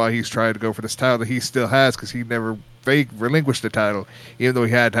sense why he's trying to go for this title that he still has because he never relinquished the title, even though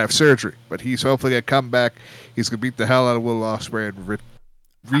he had to have surgery. But he's hopefully going to come back. He's going to beat the hell out of Will Ospreay and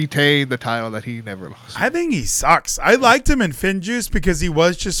retain the title that he never lost. I think he sucks. I liked him in FinJuice because he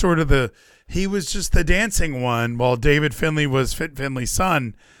was just sort of the dancing one while David Finlay was Fit Finlay's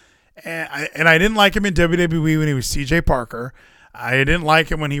son. And I didn't like him in WWE when he was CJ Parker. I didn't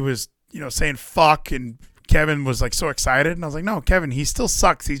like him when he was, saying fuck and Kevin was like so excited. And I was like, no, Kevin, he still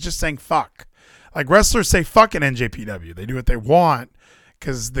sucks. He's just saying fuck. Like wrestlers say fuck in NJPW. They do what they want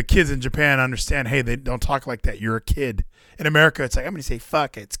because the kids in Japan understand, hey, they don't talk like that. You're a kid. In America, it's like, I'm going to say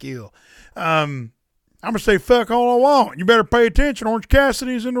fuck at skill. I'm going to say fuck all I want. You better pay attention. Orange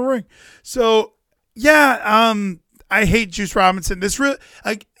Cassidy's in the ring. So, yeah, I hate Juice Robinson. This really,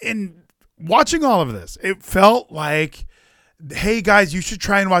 in watching all of this, it felt like, hey, guys, you should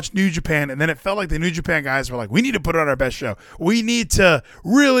try and watch New Japan. And then it felt like the New Japan guys were like, we need to put on our best show. We need to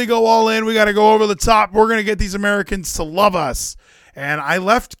really go all in. We got to go over the top. We're going to get these Americans to love us. And I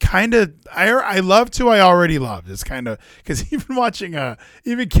left kind of, I loved who I already loved. It's kind of, because even watching,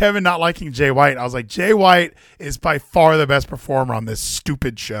 even Kevin not liking Jay White, I was like, Jay White is by far the best performer on this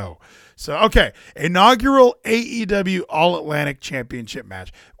stupid show. So, okay, inaugural AEW All-Atlantic Championship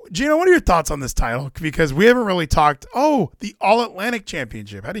match. Gino, what are your thoughts on this title? Because we haven't really talked, the All-Atlantic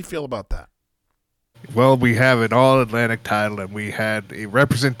Championship. How do you feel about that? Well, we have an All-Atlantic title, and we had a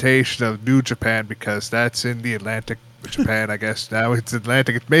representation of New Japan because that's in the Atlantic Japan, I guess. Now it's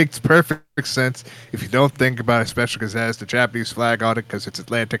Atlantic. It makes perfect sense if you don't think about it, especially because it has the Japanese flag on it because it's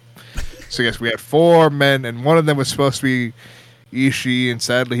Atlantic. So, yes, we had 4 men, and one of them was supposed to be Ishii, and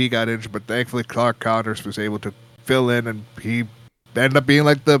sadly he got injured, but thankfully Clark Connors was able to fill in, and he ended up being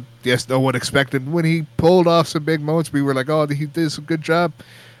like no one expected. When he pulled off some big moments, we were like, oh, he did a good job.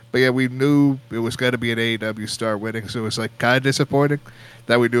 But yeah, we knew it was going to be an AEW star winning, so it was like kind of disappointing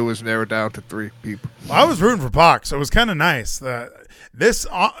that we knew it was narrowed down to 3 people. Well, I was rooting for Pac, so it was kind of nice. This,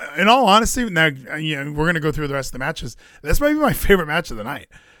 in all honesty, now we're going to go through the rest of the matches. This might be my favorite match of the night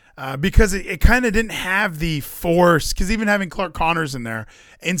because it kind of didn't have the force. Because even having Clark Connors in there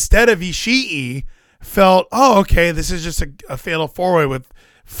instead of Ishii felt, oh, okay, this is just a fatal 4-way with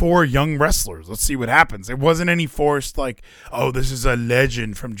 4 young wrestlers. Let's see what happens. It wasn't any forced like, oh, this is a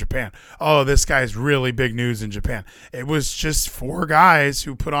legend from Japan. Oh, this guy's really big news in Japan. It was just 4 guys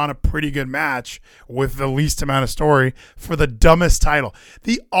who put on a pretty good match with the least amount of story for the dumbest title.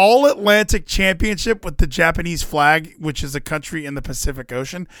 The All-Atlantic Championship with the Japanese flag, which is a country in the Pacific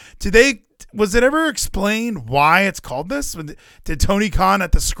Ocean. Was it ever explained why it's called this? Did Tony Khan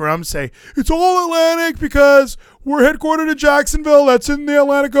at the scrum say, it's all Atlantic because we're headquartered in Jacksonville, that's in the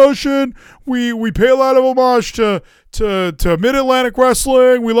Atlantic Ocean. We pay a lot of homage to Mid-Atlantic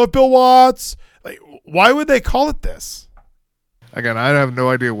Wrestling. We love Bill Watts. Like, why would they call it this? Again, I have no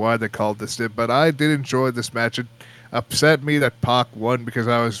idea why they called this it, but I did enjoy this match. It upset me that Pac won because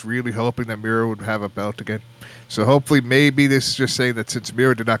I was really hoping that Miro would have a belt again. So hopefully maybe this is just saying that since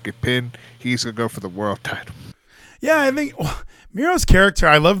Miro did not get pinned, he's going to go for the world title. Yeah, I think Miro's character,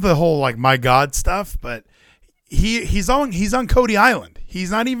 I love the whole like my God stuff, but he's on Cody Island.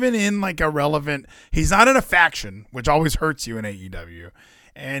 He's not even in like a relevant, he's not in a faction, which always hurts you in AEW.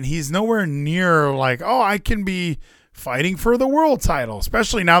 And he's nowhere near like, oh, I can be fighting for the world title,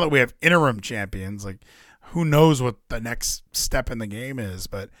 especially now that we have interim champions. Like, who knows what the next step in the game is,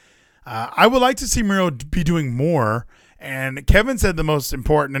 but I would like to see Miro be doing more. And Kevin said the most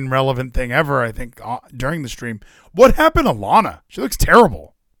important and relevant thing ever, I think, during the stream. What happened to Lana? She looks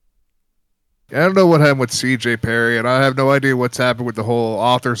terrible. I don't know what happened with CJ Perry, and I have no idea what's happened with the whole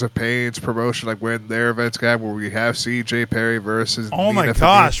Authors of Pain's promotion, like when their events got where we have CJ Perry versus. Oh my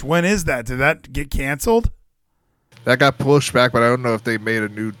gosh, when is that? Did that get canceled? That got pushed back, but I don't know if they made a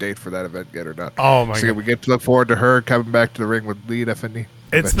new date for that event yet or not. Oh my god, we get to look forward to her coming back to the ring with Lita Finney.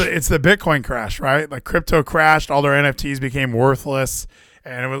 It's the Bitcoin crash, right? Like crypto crashed, all their NFTs became worthless,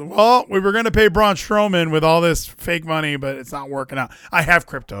 and it was, well, we were going to pay Braun Strowman with all this fake money, but it's not working out. I have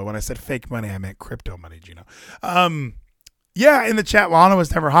crypto. When I said fake money, I meant crypto money, Gino. Yeah, in the chat, Lana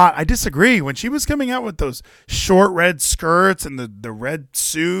was never hot. I disagree. When she was coming out with those short red skirts and the red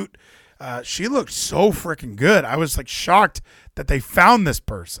suit, she looked so freaking good. I was like shocked that they found this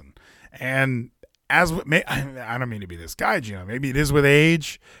person, and I don't mean to be this guy, Gino. Maybe it is with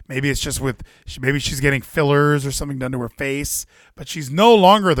age. Maybe it's just maybe she's getting fillers or something done to her face. But she's no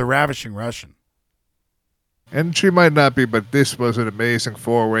longer the Ravishing Russian. And she might not be, but this was an amazing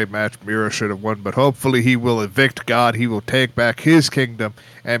 4-way match. Miro should have won, but hopefully he will evict God. He will take back his kingdom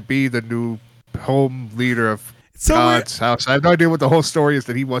and be the new home leader of God's house. I have no idea what the whole story is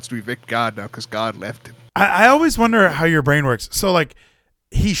that he wants to evict God now because God left him. I always wonder how your brain works. So, like,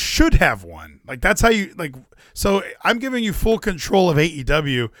 he should have won. Like, that's how you, like, so I'm giving you full control of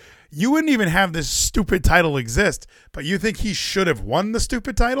AEW. You wouldn't even have this stupid title exist, but you think he should have won the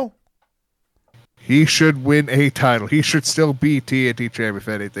stupid title? He should win a title. He should still be TNT champion, if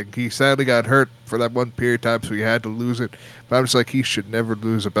anything. He sadly got hurt for that one period of time, so he had to lose it. But I'm just like, he should never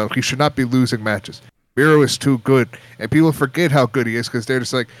lose a belt. He should not be losing matches. Miro is too good, and people forget how good he is because they're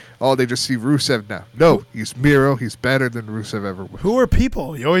just like, oh, they just see Rusev now. No, he's Miro. He's better than Rusev ever was. Who are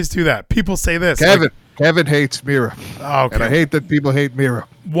people? You always do that. People say this. Kevin hates Miro. Oh, okay. And I hate that people hate Miro.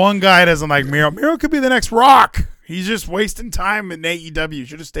 One guy doesn't like Miro. Miro could be the next Rock. He's just wasting time in AEW.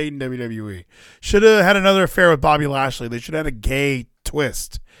 Should have stayed in WWE. Should have had another affair with Bobby Lashley. They should have had a gay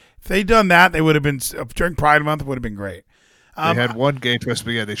twist. If they'd done that, they would have been, during Pride Month, it would have been great. They had one gay twist,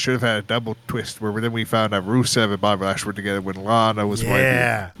 but yeah, they should have had a double twist where then we found out Rusev and Bobby Lashley were together when Lana was white.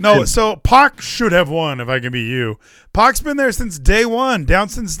 Yeah. No, so Pac should have won, if I can be you. Pac's been there since day one, down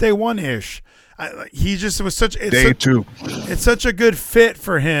since day one-ish. He just was such... It's such a good fit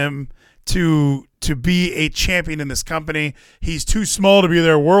for him to be a champion in this company. He's too small to be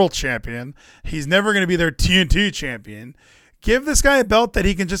their world champion. He's never going to be their TNT champion. Give this guy a belt that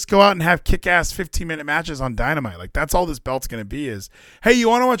he can just go out and have kick-ass 15-minute matches on Dynamite. Like, that's all this belt's going to be is, hey, you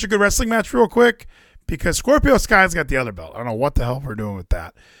want to watch a good wrestling match real quick? Because Scorpio Sky's got the other belt. I don't know what the hell we're doing with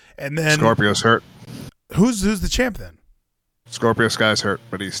that. And then Scorpio's hurt. Who's the champ then? Scorpio Sky's hurt,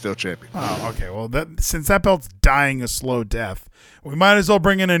 but he's still champion. Oh, okay. Well, since that belt's dying a slow death, we might as well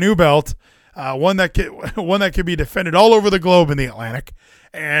bring in a new belt, one that could be defended all over the globe in the Atlantic,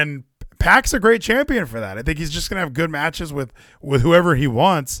 and Pac's a great champion for that. I think he's just going to have good matches with whoever he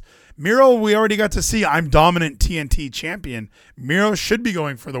wants. Miro, we already got to see I'm dominant TNT champion. Miro should be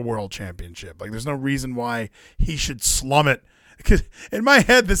going for the world championship. Like, there's no reason why he should slum it because in my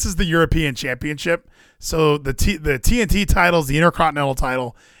head, this is the European Championship. So the TNT title is the Intercontinental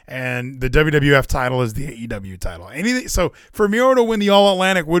title, and the WWF title is the AEW title. Anything. So for Miro to win the All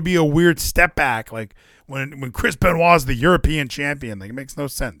Atlantic would be a weird step back, like when Chris Benoit is the European champion. Like, it makes no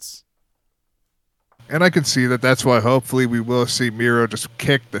sense. And I can see that. That's why hopefully we will see Miro just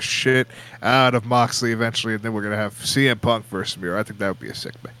kick the shit out of Moxley eventually, and then we're gonna have CM Punk versus Miro. I think that would be a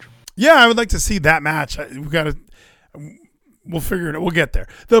sick match. Yeah, I would like to see that match. We'll figure it out. We'll get there.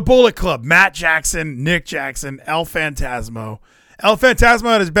 The Bullet Club: Matt Jackson, Nick Jackson, El Phantasmo. El Phantasmo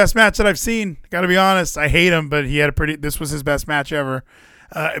had his best match that I've seen. Got to be honest, I hate him, but this was his best match ever.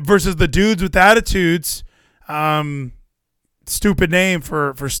 Versus the Dudes with Attitudes. Stupid name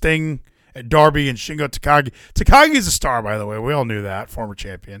for Sting, Darby, and Shingo Takagi. Takagi's a star, by the way. We all knew that. Former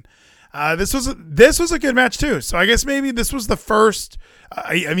champion. This was a good match too. So I guess maybe this was the first.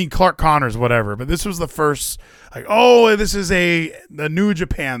 I mean, Clark Connors, whatever, but this was the first. Like, oh, this is the New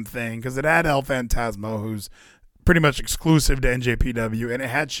Japan thing, because it had El Phantasmo, who's pretty much exclusive to NJPW, and it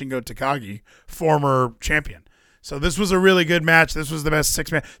had Shingo Takagi, former champion. So this was a really good match. This was the best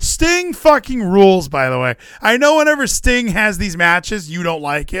 6-man. Sting fucking rules, by the way. I know whenever Sting has these matches, you don't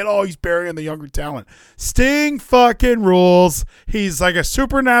like it. Oh, he's burying the younger talent. Sting fucking rules. He's like a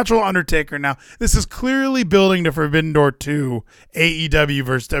supernatural Undertaker now. This is clearly building to Forbidden Door 2, AEW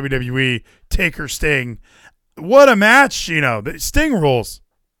versus WWE, Taker Sting. What a match, Sting rules.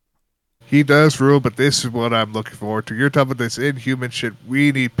 He does rule, but this is what I'm looking forward to. You're talking about this Inhuman shit.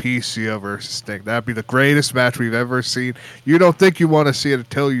 We need PCO versus Sting. That'd be the greatest match we've ever seen. You don't think you want to see it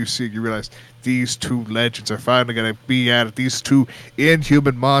until you see it. You realize these two legends are finally going to be at it. These two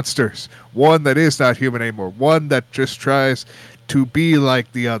inhuman monsters. One that is not human anymore. One that just tries to be like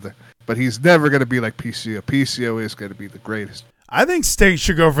the other. But he's never going to be like PCO. PCO is going to be the greatest. I think Sting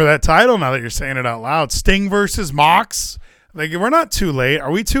should go for that title now that you're saying it out loud. Sting versus Mox. Like, we're not too late.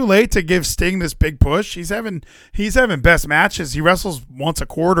 Are we too late to give Sting this big push? He's having best matches. He wrestles once a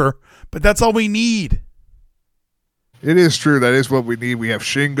quarter, but that's all we need. It is true. That is what we need. We have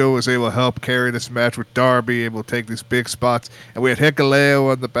Shingo was able to help carry this match with Darby, able to take these big spots. And we had Hikuleo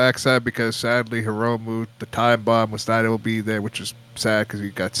on the backside because, sadly, Hiromu, the time bomb, was not able to be there, which is sad because he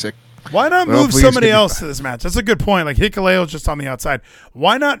got sick. Why not move somebody else to this match? That's a good point. Like, Hikuleo's just on the outside.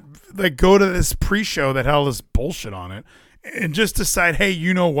 Why not go to this pre-show that had all this bullshit on it and just decide, hey,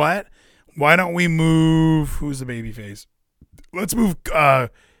 you know what? Why don't we move? Who's the babyface? Let's move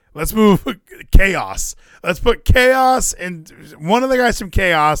Chaos. Let's put Chaos and one of the guys from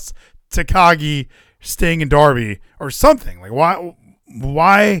Chaos, Takagi, Sting, and Darby, or something. Like,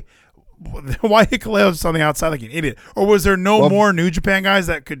 why Hikuleo's on the outside like an idiot? Or was there more New Japan guys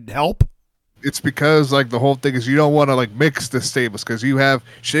that could help? It's because the whole thing is you don't want to mix the stables, because you have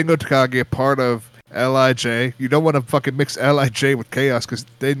Shingo Takagi, a part of LIJ. You don't want to fucking mix LIJ with Chaos, because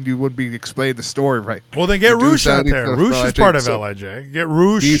then you wouldn't be explaining the story right. Well, then get Roosh out there. Roosh is part of LIJ. Get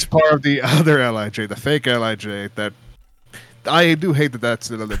Roosh. He's part of the other LIJ, the fake LIJ. That I do hate that's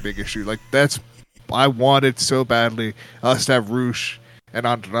another big issue. I wanted so badly us to have Roosh and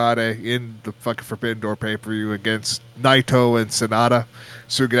Andrade in the fucking Forbidden Door pay-per-view against Naito and Sonata,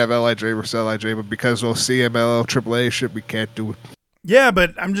 so we could have LIJ versus LIJ, but because we'll CMLL AAA shit, we can't do it. Yeah,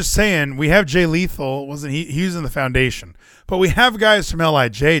 but I'm just saying, we have Jay Lethal, wasn't he? He was in the Foundation. But we have guys from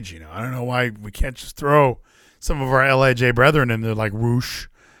LIJ, I don't know why we can't just throw some of our LIJ brethren in there, like Roosh.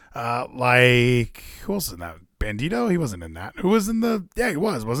 Who else is in that? Bandito? He wasn't in that. Who was in the... Yeah, he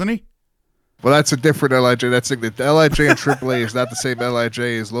was, wasn't he? Well, that's a different LIJ. That's the LIJ and AAA is not the same LIJ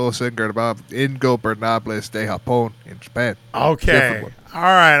as Los Ingo Bernables de Japón in Japan. Okay. All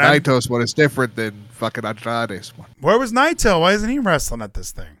right. Naito's one is different than fucking Andrade's one. Where was Naito? Why isn't he wrestling at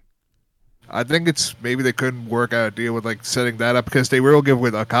this thing? I think it's maybe they couldn't work out a deal with setting that up, because they will give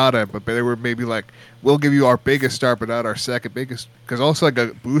with Okada, but they were maybe we'll give you our biggest star but not our second biggest. Because also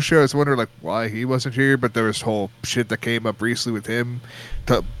Busha, I was wondering why he wasn't here, but there was whole shit that came up recently with him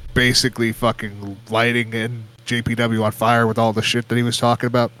to basically fucking lighting in JPW on fire with all the shit that he was talking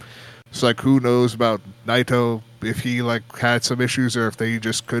about. So who knows about Naito, if he had some issues or if they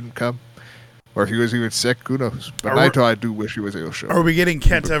just couldn't come. Or if he was even sick, who knows? But Naito, I do wish he was able to show. Are we getting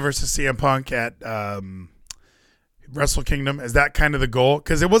Kenta versus CM Punk at Wrestle Kingdom? Is that kind of the goal?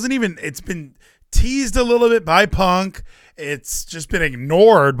 Because it's been teased a little bit by Punk. It's just been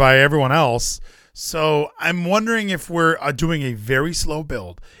ignored by everyone else. So I'm wondering if we're doing a very slow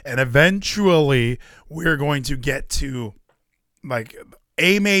build, and eventually we're going to get to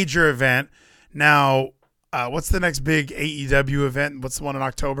a major event. Now, what's the next big AEW event? What's the one in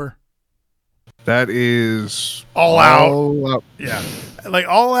October? That is All Out. Yeah.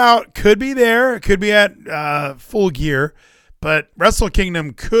 All Out could be there. It could be at Full Gear. But Wrestle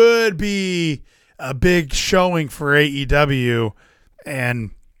Kingdom could be a big showing for AEW,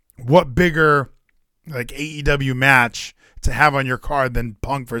 and what bigger like AEW match to have on your card than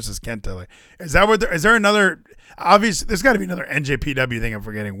Punk versus Kenta? Like, is there another? Obviously, there's got to be another NJPW thing I'm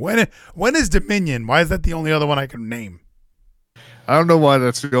forgetting. When is Dominion? Why is that the only other one I can name? I don't know why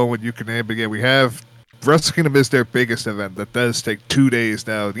that's the only one you can name. But again, we have Wrestle Kingdom is their biggest event. That does take 2 days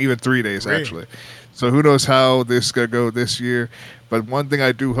now, even 3 days actually. So who knows how this is gonna go this year? But one thing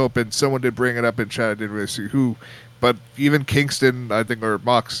I do hope, and someone did bring it up in chat, I didn't really see who, but even Kingston, I think, or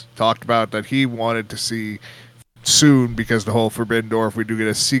Mox talked about that he wanted to see soon, because the whole Forbidden Door, if we do get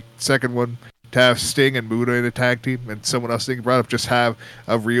a second one, to have Sting and Muda in a tag team, and someone else thinking brought up just have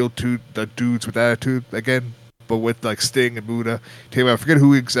a real the dudes with attitude again, but with like Sting and Muda. I forget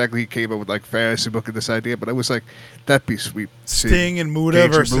who exactly came up with like fantasy booking this idea, but I was like, that'd be sweet. Sting and Muda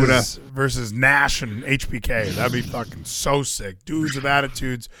versus Nash and HBK. That'd be fucking so sick. Dudes with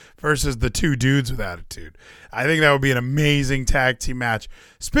attitudes versus the two dudes with attitude. I think that would be an amazing tag team match.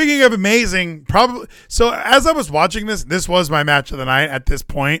 Speaking of amazing, probably. So as I was watching this was my match of the night at this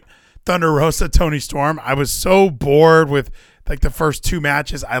point. Thunder Rosa, Tony Storm. I was so bored with like the first two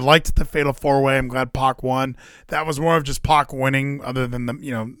matches. I liked the Fatal 4-Way. I'm glad Pac won. That was more of just Pac winning, other than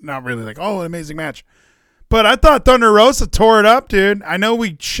the, not really like, oh, an amazing match. But I thought Thunder Rosa tore it up, dude. I know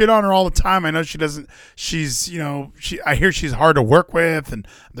we shit on her all the time. I know I hear she's hard to work with, and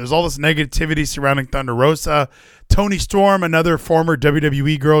there's all this negativity surrounding Thunder Rosa. Tony Storm, another former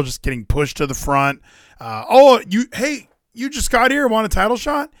WWE girl, just getting pushed to the front. You just got here, want a title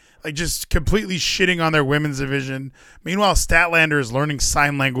shot? Like, just completely shitting on their women's division. Meanwhile, Statlander is learning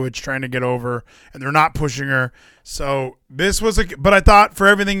sign language, trying to get over, and they're not pushing her. So but I thought, for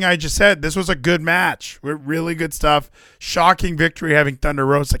everything I just said, this was a good match. Really good stuff. Shocking victory, having Thunder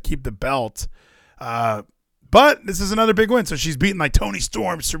Rosa keep the belt. But this is another big win. So she's beaten like Tony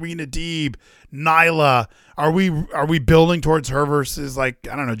Storm, Serena Deeb, Nyla. Are we building towards her versus, like,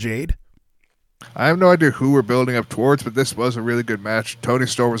 I don't know, Jade? I have no idea who we're building up towards, but this was a really good match. Tony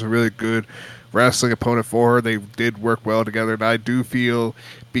Storm was a really good wrestling opponent for her. They did work well together, and I do feel,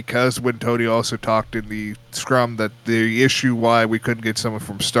 because when Tony also talked in the scrum, that the issue why we couldn't get someone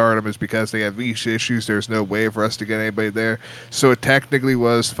from Stardom is because they have niche issues. There's no way for us to get anybody there. So it technically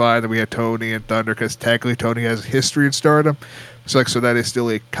was fine that we had Tony and Thunder, because technically Tony has history in Stardom. So that is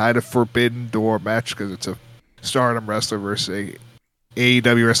still a kind of Forbidden Door match, because it's a Stardom wrestler versus a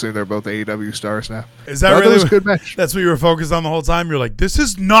AEW wrestler. They're both AEW stars now. Is that really a good match? That's what you were focused on the whole time? You're like, this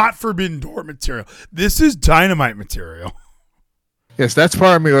is not Forbidden Door material. This is Dynamite material. Yes, that's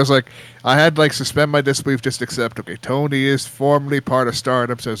part of me. I was like, I had like suspend my disbelief, just accept, okay, Tony is formally part of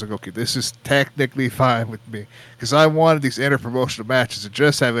Stardom. So I was like, okay, this is technically fine with me, because I wanted these interpromotional matches to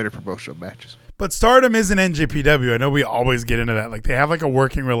just have interpromotional matches. But Stardom isn't NJPW. I know we always get into that. Like, they have like a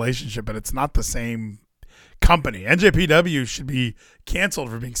working relationship, but it's not the same company. NJPW should be canceled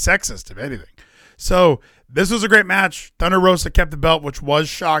for being sexist, if anything. So this was a great match. Thunder Rosa kept the belt, which was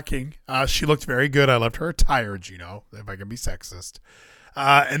shocking. She looked very good. I loved her attire, Gino, if I can be sexist.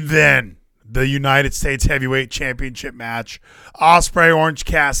 And then the United States Heavyweight Championship match. Ospreay, Orange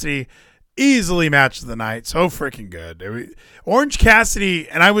Cassidy, easily match of the night. So freaking good. Orange Cassidy,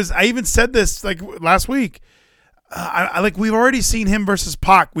 and I even said this like last week. We've already seen him versus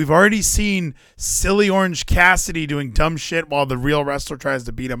Pac. We've already seen silly Orange Cassidy doing dumb shit while the real wrestler tries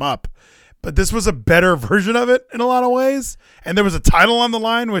to beat him up. But this was a better version of it in a lot of ways. And there was a title on the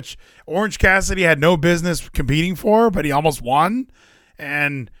line, which Orange Cassidy had no business competing for, but he almost won.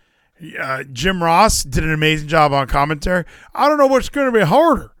 And Jim Ross did an amazing job on commentary. I don't know what's going to be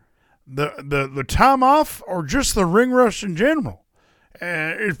harder, the time off or just the ring rust in general.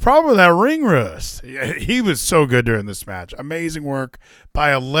 It's probably that ring rust. He was so good during this match. Amazing work by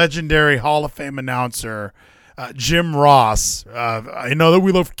a legendary Hall of Fame announcer, Jim Ross. I know that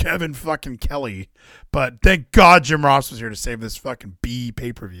we love Kevin fucking Kelly, but thank God Jim Ross was here to save this fucking B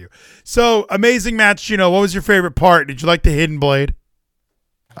pay-per-view. So, amazing match. What was your favorite part? Did you like the Hidden Blade?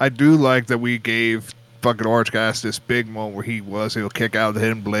 I do like that we gave fucking Orange Cassidy this big moment where he was able to kick out the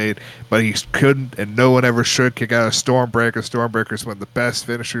Hidden Blade, but he couldn't, and no one ever should, kick out a Stormbreaker. Stormbreaker is one of the best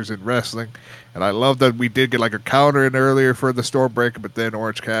finishers in wrestling, and I love that we did get like a counter in earlier for the Stormbreaker, but then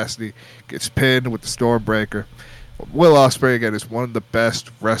Orange Cassidy gets pinned with the Stormbreaker. Will Ospreay, again, is one of the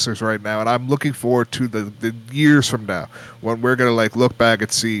best wrestlers right now, and I'm looking forward to the years from now when we're going to like look back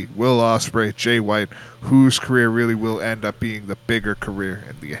and see Will Ospreay, Jay White, whose career really will end up being the bigger career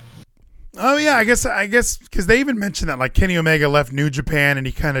in the end. Oh yeah, I guess because they even mentioned that like Kenny Omega left New Japan and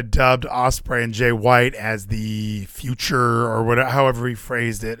he kind of dubbed Ospreay and Jay White as the future or whatever, however he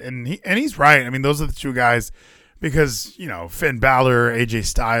phrased it, and he's right. I mean, those are the two guys because, Finn Balor, AJ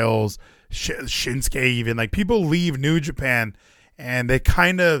Styles, Shinsuke, even like people leave New Japan and they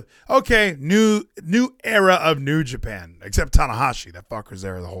kind of, okay, new era of New Japan, except Tanahashi. That fucker's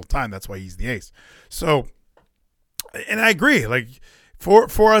there the whole time. That's why he's the ace. So, and I agree. Like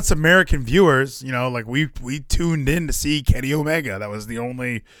for us American viewers, like we tuned in to see Kenny Omega. That was the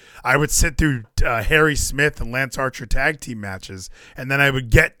only. I would sit through Harry Smith and Lance Archer tag team matches, and then I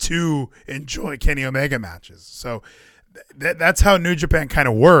would get to enjoy Kenny Omega matches. So that's how New Japan kind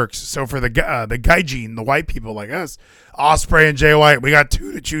of works. So for the gaijin, the white people like us, Ospreay and Jay White, we got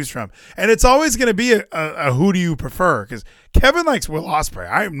two to choose from, and it's always going to be a who do you prefer? Because Kevin likes Will Ospreay.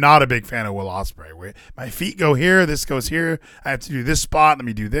 I am not a big fan of Will Ospreay. My feet go here, this goes here. I have to do this spot. Let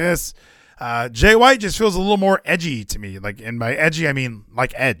me do this. Jay White just feels a little more edgy to me. Like, and by edgy, I mean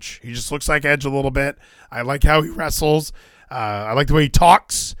like Edge. He just looks like Edge a little bit. I like how he wrestles. I like the way he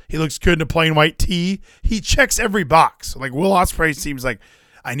talks. He looks good in a plain white tee. He checks every box. Like Will Ospreay seems like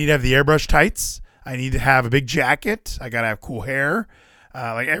I need to have the airbrush tights. I need to have a big jacket. I got to have cool hair.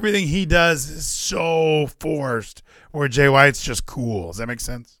 Like everything he does is so forced where Jay White's just cool. Does that make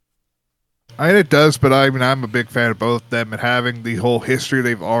sense? It does, but I'm a big fan of both of them, and having the whole history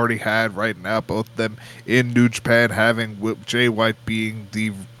they've already had right now, both of them in New Japan, having Jay White being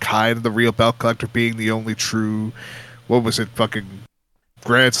the kind of the real belt collector, being the only true, fucking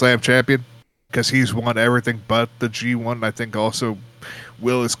Grand Slam champion, because he's won everything but the G1. I think also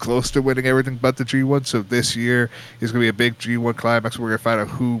Will is close to winning everything but the G1, so this year is going to be a big G1 climax. We're going to find out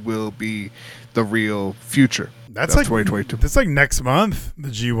who will be the real future. That's like 2022. That's like next month, the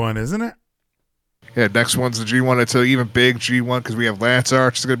G1, isn't it? Yeah, next one's the G1. It's an even big G1 because we have Lance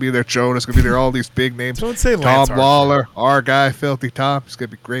Archer is going to be there, Jonas going to be there, all these big names. Don't say Lance Tom Archer. Lawler, our guy, Filthy Tom. It's going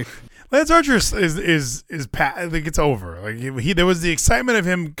to be great. Lance Archer is I think it's over. Like there was the excitement of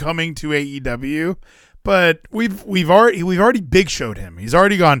him coming to AEW, but we've already big showed him. He's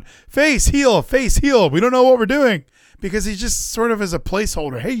already gone face heel. We don't know what we're doing because he's just sort of as a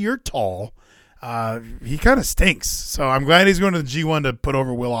placeholder. Hey, you're tall. He kind of stinks. So I'm glad he's going to the G1 to put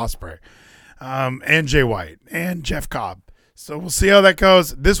over Will Ospreay. And Jay White and Jeff Cobb. So we'll see how that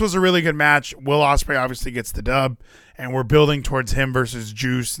goes. This was a really good match. Will Ospreay obviously gets the dub, and we're building towards him versus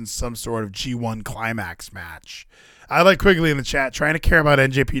Juice in some sort of G1 climax match. I like Quigley in the chat. Trying to care about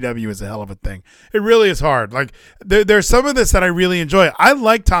NJPW is a hell of a thing. It really is hard. Like there's some of this that I really enjoy. I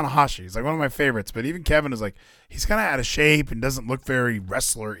like Tanahashi. He's like one of my favorites, but even Kevin is like, he's kind of out of shape and doesn't look very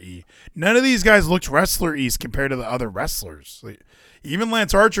wrestler-y. None of these guys looked wrestler-y compared to the other wrestlers. Even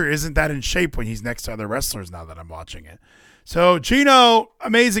Lance Archer isn't that in shape when he's next to other wrestlers now that I'm watching it. So, Gino,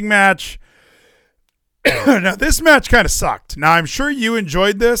 amazing match. Now, this match kind of sucked. Now, I'm sure you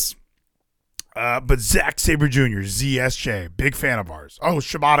enjoyed this, but Zack Sabre Jr., ZSJ, big fan of ours. Oh,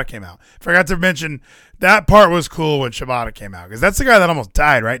 Shibata came out. Forgot to mention, that part was cool when Shibata came out, because that's the guy that almost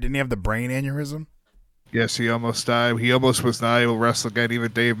died, right? Didn't he have the brain aneurysm? Yes, he almost died. He almost was not able to wrestle again.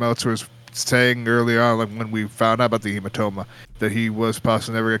 Even Dave Meltzer was saying early on, like when we found out about the hematoma, that he was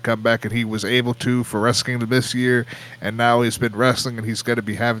possibly never going to come back, and he was able to for Wrestle Kingdom this year, and now he's been wrestling, and he's going to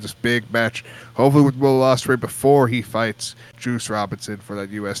be having this big match, hopefully with Will Ospreay, before he fights Juice Robinson for that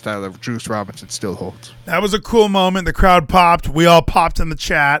U.S. title that Juice Robinson still holds. That was a cool moment. The crowd popped. We all popped in the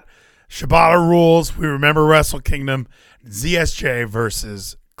chat. Shibata rules. We remember Wrestle Kingdom. ZSJ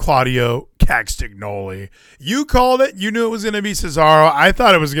versus Claudio Castagnoli. You called it. You knew it was going to be Cesaro. I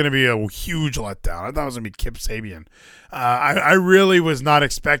thought it was going to be a huge letdown. I thought it was going to be Kip Sabian. I really was not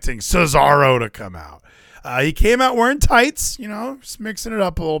expecting Cesaro to come out. He came out wearing tights, just mixing it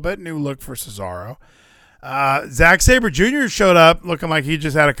up a little bit. New look for Cesaro. Zack Sabre Jr. showed up looking like he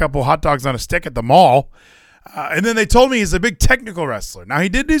just had a couple hot dogs on a stick at the mall. And then they told me he's a big technical wrestler. Now, he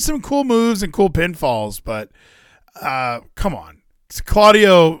did do some cool moves and cool pinfalls, but come on.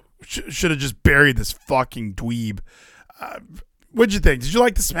 Claudio should have just buried this fucking dweeb. What'd you think? Did you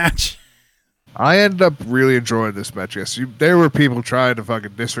like this match? I ended up really enjoying this match. Yes, there were people trying to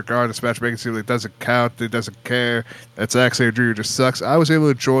fucking disregard this match, making it seem like it doesn't count, it doesn't care, that Zack Sabre Jr. just sucks. I was able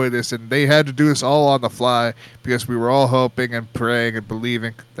to enjoy this, and they had to do this all on the fly because we were all hoping and praying and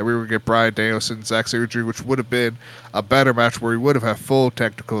believing that we were going to get Bryan Danielson and Zack Sabre Jr., which would have been a better match where we would have had full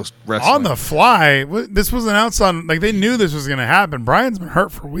technical wrestling. On the fly? This was announced on, they knew this was going to happen. Bryan's been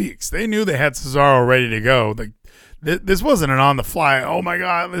hurt for weeks. They knew they had Cesaro ready to go. This wasn't an on the fly. Oh my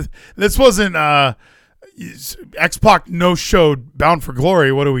God! This wasn't X-Pac no showed Bound for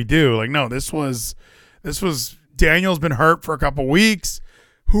Glory. What do we do? No, this was Daniel's been hurt for a couple weeks.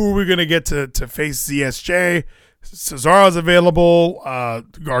 Who are we gonna get to face ZSJ? Cesaro's available.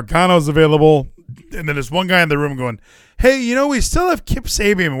 Gargano's available, and then there's one guy in the room going, "Hey, we still have Kip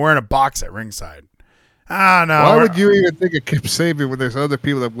Sabian wearing a box at ringside." Ah, no. Why would you even think of Kip Sabian when there's other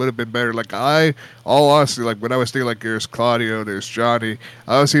people that would have been better? Like all honesty, like when I was thinking like there's Claudio, there's Johnny,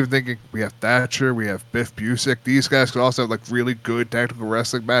 I was even thinking we have Thatcher, we have Biff Busick. These guys could also have like really good tactical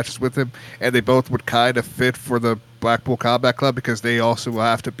wrestling matches with him, and they both would kind of fit for the Blackpool Combat Club because they also will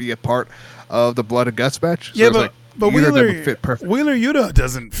have to be a part of the Blood and Guts match. So Yeah, it's like, but either of them Wheeler, would fit perfect. Wheeler Yuta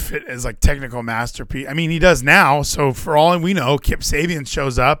doesn't fit as like technical masterpiece. I mean, he does now. So for all we know, Kip Sabian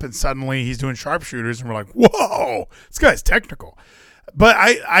shows up and suddenly he's doing sharpshooters, and we're like, whoa, this guy's technical. But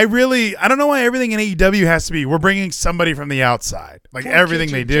I don't know why everything in AEW has to be. We're bringing somebody from the outside, like Poor everything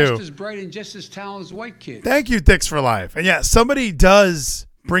kids they are do. Just as bright and just as talented as white kids. Thank you, Thicks for Life. And yeah, somebody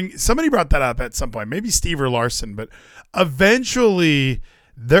brought that up at some point, maybe Steve or Larson, but eventually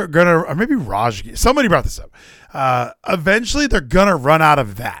they're gonna, or maybe Raj, somebody brought this up. Eventually they're gonna run out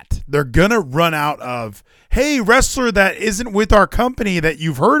of that. They're gonna run out of, hey, wrestler that isn't with our company that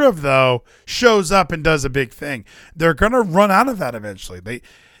you've heard of though shows up and does a big thing. They're gonna run out of that eventually.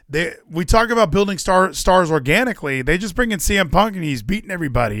 We talk about building stars organically. They just bring in CM Punk and he's beating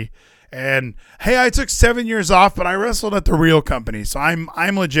everybody. And hey, I took 7 years off, but I wrestled at the real company, so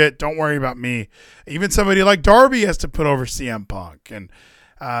I'm legit. Don't worry about me. Even somebody like Darby has to put over CM Punk. And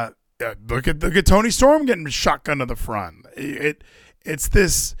look at Tony Storm getting shotgun to the front. It's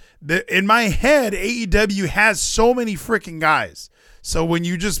this. In my head, AEW has so many freaking guys. So when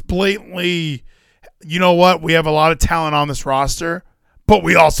you just blatantly, you know what, we have a lot of talent on this roster, but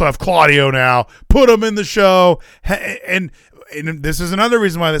we also have Claudio now. Put him in the show, and this is another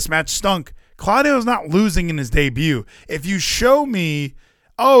reason why this match stunk. Claudio's not losing in his debut. If you show me,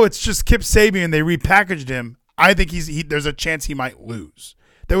 oh, it's just Kip Sabian, they repackaged him, I think there's a chance he might lose.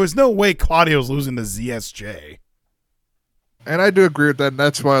 There was no way Claudio's losing to ZSJ. And I do agree with that. And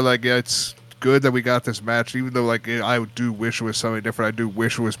that's why, like, yeah, it's good that we got this match. Even though, like, I do wish it was something different. I do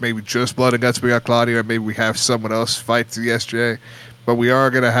wish it was maybe just Blood and Guts. We got Claudio, and maybe we have someone else fight ZSJ. But we are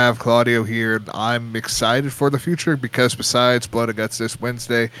going to have Claudio here, and I'm excited for the future because besides Blood and Guts this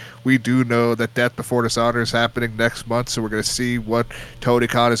Wednesday, we do know that Death Before Dishonor is happening next month, so we're going to see what Tony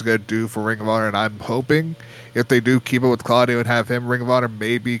Khan is going to do for Ring of Honor, and I'm hoping if they do keep it with Claudio and have him Ring of Honor,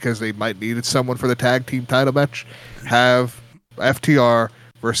 maybe because they might need someone for the tag team title match, have FTR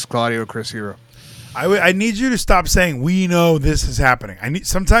versus Claudio and Chris Hero. I need you to stop saying we know this is happening.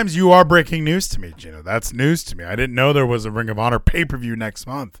 Sometimes you are breaking news to me, Gino. That's news to me. I didn't know there was a Ring of Honor pay-per-view next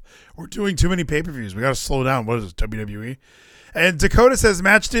month. We're doing too many pay-per-views. We got to slow down. What is it, WWE? And Dakota says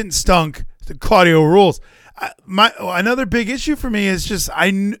match didn't stunk. Claudio rules. Another big issue for me is just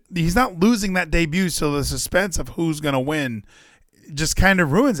he's not losing that debut, so the suspense of who's going to win just kind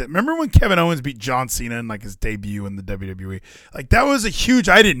of ruins it. Remember when Kevin Owens beat John Cena in like his debut in the WWE? Like that was a huge,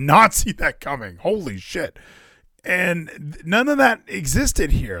 I did not see that coming. Holy shit. And none of that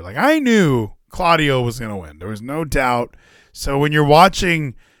existed here. Like I knew Claudio was going to win. There was no doubt. So when you're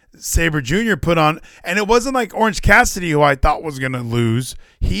watching Sabre Jr. put on, and it wasn't like Orange Cassidy, who I thought was going to lose.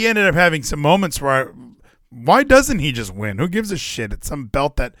 He ended up having some moments where why doesn't he just win? Who gives a shit? It's some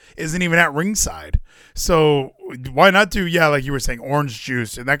belt that isn't even at ringside. So why not do, like you were saying, Orange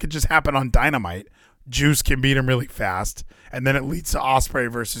Juice? And that could just happen on Dynamite. Juice can beat him really fast. And then it leads to Ospreay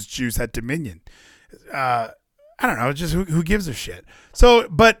versus Juice at Dominion. I don't know. Just who gives a shit? So,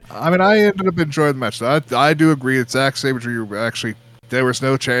 but I mean, I ended up enjoying the match. So I do agree that Zack Sabre Jr. actually, there was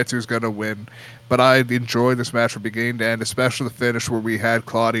no chance he was going to win. But I enjoyed this match from beginning to end, especially the finish where we had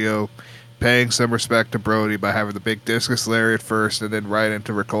Claudio paying some respect to Brody by having the big discus lariat first and then right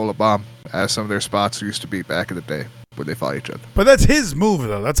into Ricola Bomb, as some of their spots used to be back in the day when they fought each other. But that's his move,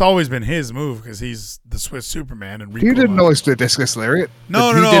 though. That's always been his move because he's the Swiss Superman. And he didn't always do discus lariat.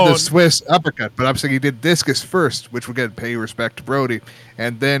 No. He did the Swiss uppercut, but I'm saying he did discus first, which would get pay respect to Brody,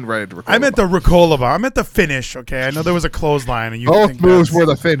 and then right into Ricola I meant Bomb. the Ricola Bomb. I meant the finish, okay? I know there was a clothesline. And you Both think moves were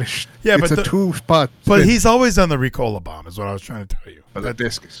the finish. Yeah, it's but a two-spot But finish. he's always done the Ricola Bomb is what I was trying to tell you. But the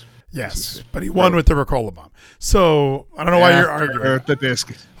discus. Yes, but he won with the Ricola Bomb. So I don't know why you're arguing. The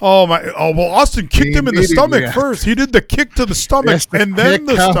discus. Oh well, Austin kicked him in the stomach first. He did the kick to the stomach, Yes, and then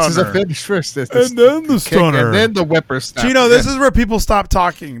the counts as a stunner, finish first. and then the kick, stunner, and then the whipper snap. Gino, this is where people stop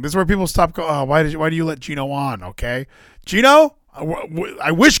talking. This is where people stop going. Oh, why do you let Gino on? Okay, Gino,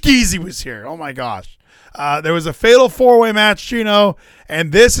 I wish Geezy was here. Oh my gosh, there was a fatal 4-way match, Gino,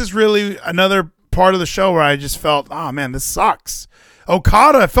 and this is really another part of the show where I just felt, oh man, this sucks.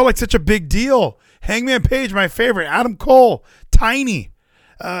 Okada felt like such a big deal. Hangman Page, my favorite. Adam Cole, Tiny.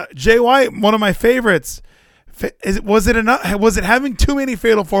 Jay White, one of my favorites. Was it enough? Was it having too many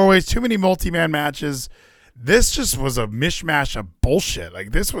fatal 4-ways, too many multi-man matches? This just was a mishmash of bullshit.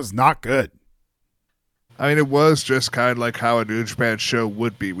 Like, this was not good. I mean, it was just kind of like how a New Japan show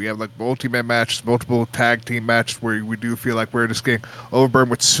would be. We have like multi-man matches, multiple tag team matches where we do feel like we're just getting overburdened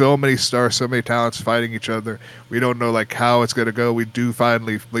with so many stars, so many talents fighting each other. We don't know like how it's going to go. We do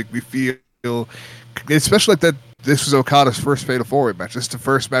finally, like, we feel, especially like that this was Okada's first Fatal 4-Way match. This is the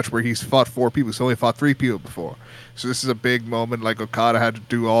first match where he's fought 4 people. He's only fought 3 people before. So this is a big moment. Like, Okada had to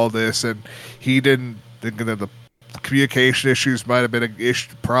do all this, and he didn't think that the communication issues might have been a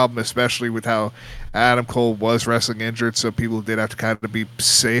problem, especially with how Adam Cole was wrestling injured, so people did have to kind of be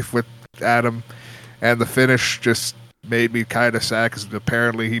safe with Adam. And the finish just made me kind of sad because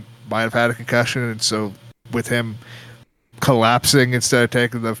apparently he might have had a concussion, and so with him collapsing instead of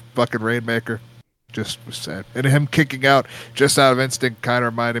taking the fucking Rainmaker, just was sad. And him kicking out just out of instinct kind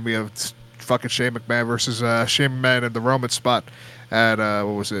of reminded me of fucking Shane McMahon versus Shane McMahon in the Roman spot at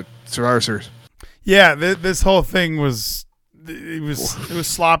what was it, Survivor Series. Yeah, this whole thing was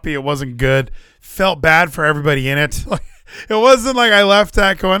sloppy. It wasn't good. Felt bad for everybody in it. Like, it wasn't like I left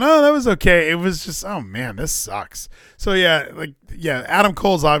that going, oh, that was okay. It was just, oh man, this sucks. So yeah, Adam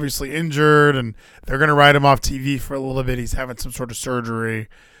Cole's obviously injured, and they're gonna write him off TV for a little bit. He's having some sort of surgery.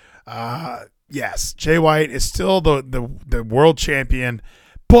 Yes, Jay White is still the world champion,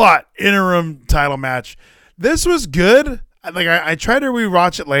 but interim title match. This was good. Like I tried to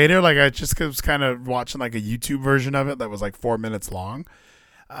rewatch it later. Like I just was kind of watching like a YouTube version of it that was like 4 minutes long.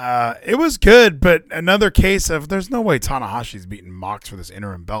 It was good, but another case of there's no way Tanahashi's beating Mox for this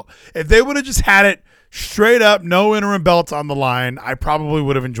interim belt. If they would have just had it straight up, no interim belts on the line, I probably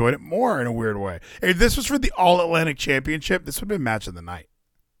would have enjoyed it more in a weird way. If this was for the All Atlantic Championship, this would have been match of the night.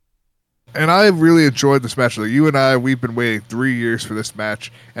 And I really enjoyed this match. Like, you and I, we've been waiting 3 years for this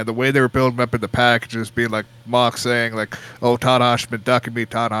match, and the way they were building up in the packages, being like Mox saying like, "Oh, Tanahashi's been ducking me."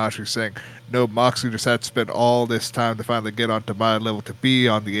 Tanahashi saying, "No, Moxley just had to spend all this time to finally get onto my level, to be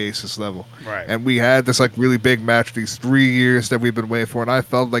on the Aces level." Right. And we had this like really big match these 3 years that we've been waiting for, and I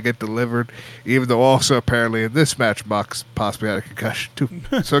felt like it delivered. Even though also apparently in this match, Mox possibly had a concussion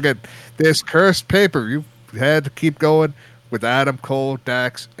too. So again, this cursed pay-per-view had to keep going with Adam Cole,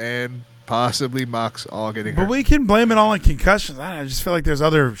 Dax, and possibly Mox all getting hurt. But we can blame it all on concussions. I just feel like there's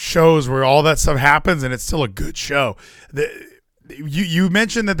other shows where all that stuff happens and it's still a good show. You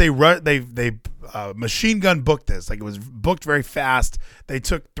mentioned that they Machine Gun booked this. Like, it was booked very fast. They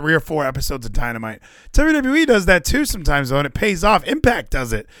took 3 or 4 episodes of Dynamite. WWE does that too sometimes, though, and it pays off. Impact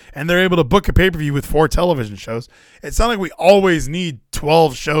does it, and they're able to book a pay-per-view with 4 television shows. It's not like we always need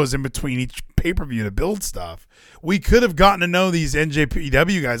 12 shows in between each pay-per-view to build stuff. We could have gotten to know these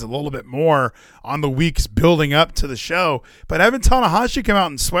NJPW guys a little bit more on the weeks building up to the show. But having Tanahashi come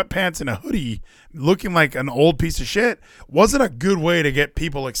out in sweatpants and a hoodie looking like an old piece of shit wasn't a good way to get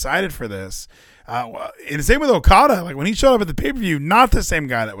people excited for this. And the same with Okada. Like, when he showed up at the pay-per-view, not the same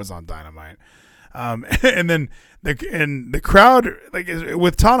guy that was on Dynamite. And then the crowd, like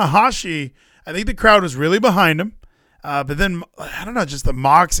with Tanahashi, I think the crowd was really behind him. But then, I don't know, just the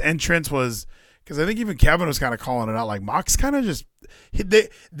Mox entrance was... Because I think even Kevin was kind of calling it out. Like, Mox kind of just...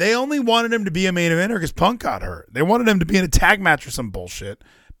 They only wanted him to be a main eventer because Punk got hurt. They wanted him to be in a tag match or some bullshit.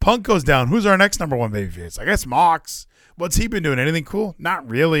 Punk goes down. Who's our next number 1 babyface? I guess Mox. What's he been doing? Anything cool? Not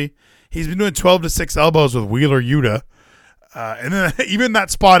really. He's been doing 12-6 elbows with Wheeler Yuta. And then even that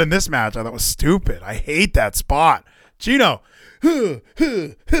spot in this match, I thought was stupid. I hate that spot. Gino. Does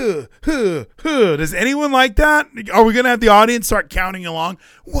anyone like that? Are we going to have the audience start counting along?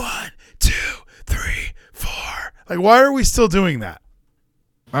 1, 2, 3, 4. Like, why are we still doing that?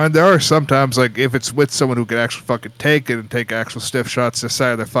 There are sometimes, like, if it's with someone who can actually fucking take it and take actual stiff shots to the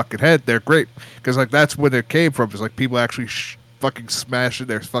side of their fucking head, they're great. Because, like, that's where it came from. It's like people actually fucking smashing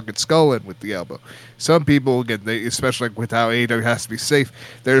their fucking skull in with the elbow. Some people, again, especially like with how AEW has to be safe,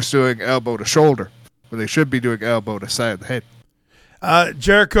 they're just doing elbow to shoulder, when they should be doing elbow to side of the head.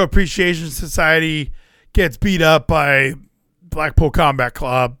 Jericho Appreciation Society gets beat up by Blackpool Combat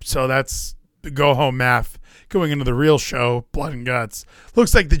Club, so that's the go-home math going into the real show, Blood and Guts.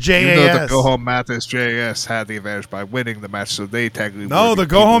 Looks like the JAS. Even though the go-home math is JAS had the advantage by winning the match, so they technically... No, the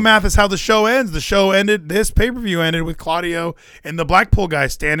go-home math is how the show ends. The show ended, this pay-per-view ended with Claudio and the Blackpool guy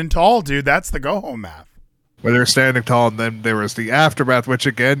standing tall, dude. That's the go-home math. Where they're standing tall, and then there was the aftermath, which,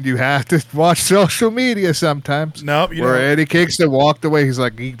 again, you have to watch social media sometimes. Nope. Where Eddie Kingston walked away. He's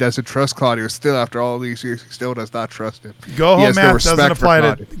like, he doesn't trust Claudio. Still, after all these years, he still does not trust him. Go-home math doesn't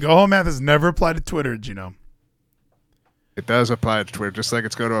apply to... Go-home math has never applied to Twitter, Gino. It does apply to Twitter, just like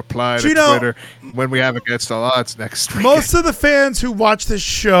it's going to apply to Twitter when we have Against All Odds next week. Most of the fans who watch this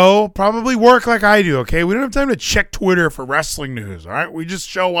show probably work like I do, okay? We don't have time to check Twitter for wrestling news, all right? We just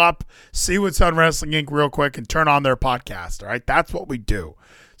show up, see what's on Wrestling Inc. real quick, and turn on their podcast, all right? That's what we do.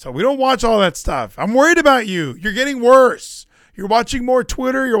 So we don't watch all that stuff. I'm worried about you. You're getting worse. You're watching more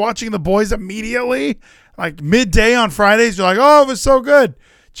Twitter. You're watching The Boys immediately. Like midday on Fridays, you're like, oh, it was so good.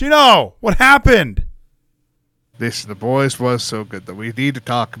 Gino, what happened? This The Boys was so good that we need to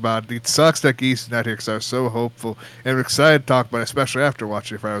talk about it. It sucks that Geese is not here because I was so hopeful and excited to talk about it, especially after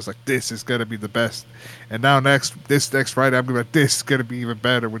watching it Friday. I was like, this is going to be the best. And now this next Friday, I'm going to be like, this is going to be even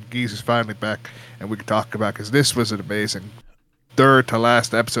better when Geese is finally back and we can talk about it because this was an amazing third to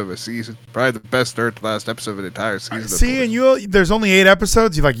last episode of a season. Probably the best third to last episode of the entire season. See, and there's only 8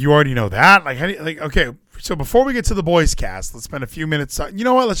 episodes. You already know that. Like, how do you, like, okay. So before we get to the Boys cast, let's spend a few minutes. You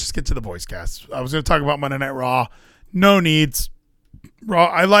know what? Let's just get to the Boys cast. I was going to talk about Monday Night Raw. No needs. Raw.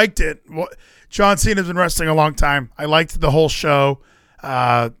 I liked it. John Cena's been wrestling a long time. I liked the whole show.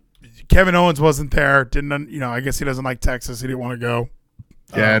 Kevin Owens wasn't there. I guess he doesn't like Texas. He didn't want to go.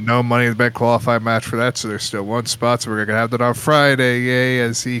 Yeah, no Money in the Bank qualifying match for that, so there's still one spot, so we're going to have that on Friday. Yay,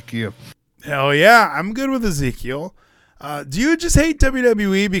 Ezekiel. Hell yeah, I'm good with Ezekiel. Do you just hate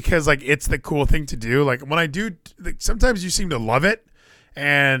WWE because, like, it's the cool thing to do? Like, when I do, like, sometimes you seem to love it,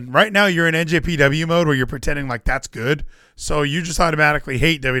 and right now you're in NJPW mode where you're pretending like that's good, so you just automatically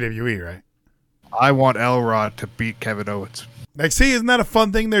hate WWE, right? I want Elrod to beat Kevin Owens. Like, see, isn't that a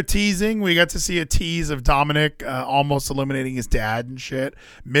fun thing they're teasing? We got to see a tease of Dominic almost eliminating his dad and shit.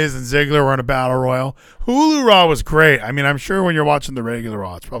 Miz and Ziggler were in a battle royal. Hulu Raw was great. I mean, I'm sure when you're watching the regular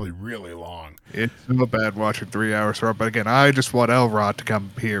Raw, it's probably really long. It's so bad watching 3 hours Raw, but again, I just want Elrod to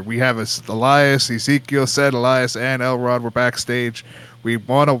come here. We have Elias, Ezekiel said Elias and Elrod were backstage. We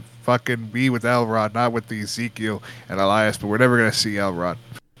want to fucking be with Elrod, not with the Ezekiel and Elias, but we're never going to see Elrod.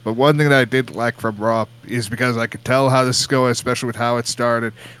 But one thing that I did like from Raw is because I could tell how this is going, especially with how it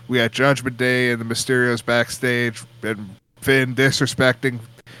started. We had Judgment Day and the Mysterios backstage, and Finn disrespecting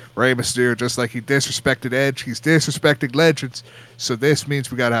Rey Mysterio just like he disrespected Edge. He's disrespecting legends. So this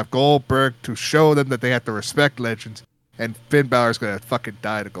means we got to have Goldberg to show them that they have to respect legends. And Finn Balor's going to fucking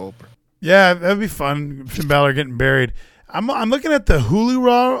die to Goldberg. Yeah, that'd be fun. Finn Balor getting buried. I'm looking at the Hulu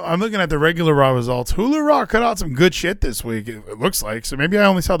Raw. I'm looking at the regular Raw results. Hulu Raw cut out some good shit this week. It looks like. So maybe I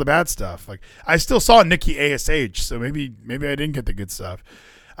only saw the bad stuff. Like I still saw Nikki ASH. So maybe I didn't get the good stuff.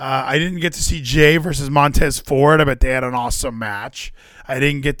 I didn't get to see Jay versus Montez Ford. I bet they had an awesome match. I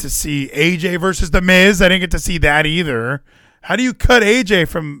didn't get to see AJ versus The Miz. I didn't get to see that either. How do you cut AJ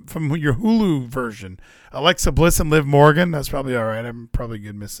from your Hulu version? Alexa Bliss and Liv Morgan. That's probably all right. I'm probably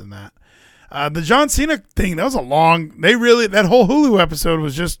good missing that. The John Cena thing, that was a long, that whole Hulu episode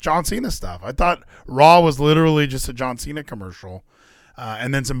was just John Cena stuff. I thought Raw was literally just a John Cena commercial,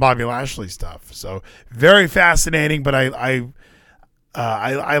 and then some Bobby Lashley stuff. So very fascinating, but I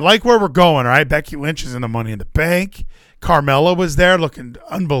like where we're going, all right? Becky Lynch is in the Money in the Bank. Carmella was there looking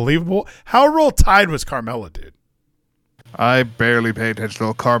unbelievable. How Roll Tide was Carmella, dude? I barely paid attention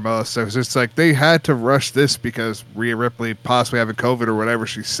to Carmella stuff. It's just like they had to rush this because Rhea Ripley possibly having COVID or whatever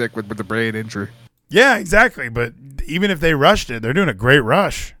she's sick with the brain injury. Yeah, exactly. But even if they rushed it, they're doing a great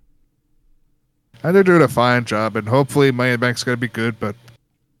rush. And they're doing a fine job, and hopefully Money in the Bank's going to be good, but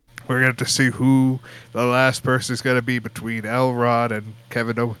we're going to see who the last person is going to be between Elrod and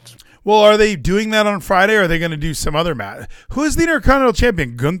Kevin Owens. Well, are they doing that on Friday, or are they going to do some other match? Who is the Intercontinental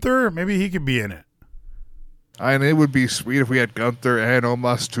Champion? Gunther? Maybe he could be in it. And it would be sweet if we had Gunther and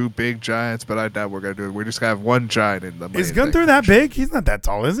Omos, two big giants, but I doubt we're going to do it. We're just going to have one giant in the Money. Is Gunther that big? He's not that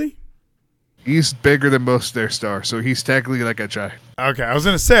tall, is he? He's bigger than most of their stars, so he's technically like a giant. Okay, I was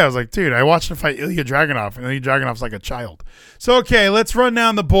like, dude, I watched him fight Ilya Dragunov, and Ilya Dragunov's like a child. So, okay, let's run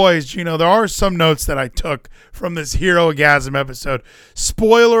down the boys. You know, there are some notes that I took from this Hero-gasm episode.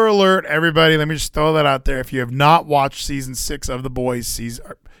 Spoiler alert, everybody. Let me just throw that out there. If you have not watched Season 6 of The Boys,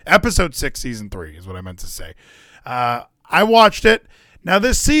 Episode 6, Season 3 is what I meant to say. I watched it. Now,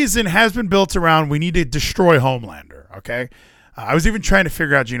 this season has been built around we need to destroy Homelander, okay? I was even trying to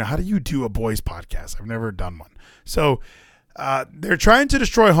figure out, Gina, how do you do a boys podcast? I've never done one. So they're trying to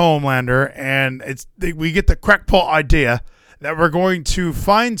destroy Homelander, and we get the crackpot idea that we're going to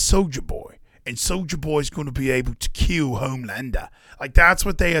find Soulja Boy, and Soulja Boy is going to be able to kill Homelander. Like, that's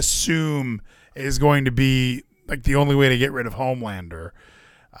what they assume is going to be, like, the only way to get rid of Homelander.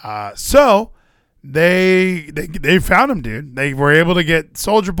 So they found him, dude. They were able to get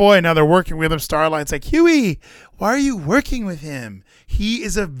Soulja Boy, and now they're working with him. Starlight's like, Huey, why are you working with him? He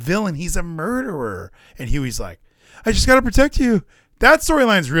is a villain. He's a murderer. And Huey's like, I just got to protect you. That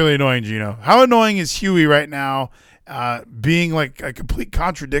storyline's really annoying, Gino. How annoying is Huey right now, being like a complete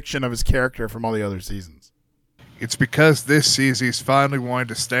contradiction of his character from all the other seasons? It's because this season he's finally wanting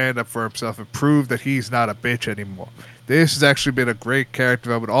to stand up for himself and prove that he's not a bitch anymore. This has actually been a great character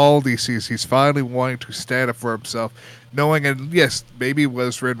development all these seasons. He's finally wanting to stand up for himself, knowing, and yes, maybe it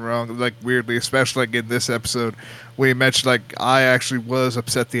was written wrong, like weirdly, especially like in this episode when he mentioned like I actually was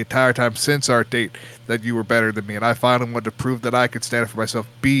upset the entire time since our date that you were better than me, and I finally wanted to prove that I could stand up for myself,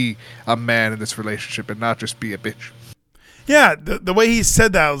 be a man in this relationship, and not just be a bitch. Yeah, the way he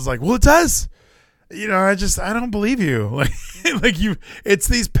said that, I was like, well, it does. You know, I don't believe you. Like it's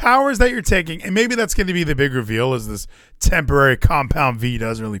these powers that you're taking, and maybe that's going to be the big reveal is this temporary compound V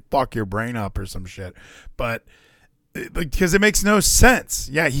doesn't really fuck your brain up or some shit. But because it makes no sense.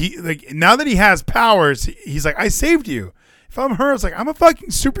 Yeah, he like now that he has powers, he's like, I saved you. If I'm her, it's like I'm a fucking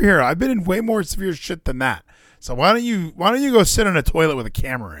superhero. I've been in way more severe shit than that. So why don't you go sit on a toilet with a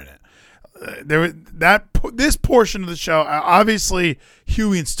camera in it? This portion of the show, obviously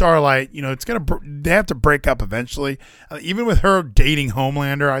Huey and Starlight, you know, they have to break up eventually. Even with her dating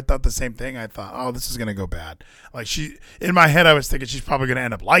Homelander, I thought the same thing. I thought, oh, this is gonna go bad. Like in my head, I was thinking she's probably gonna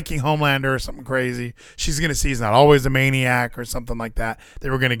end up liking Homelander or something crazy. She's gonna see he's not always a maniac or something like that. They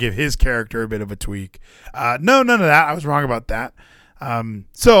were gonna give his character a bit of a tweak. No, none of that. I was wrong about that.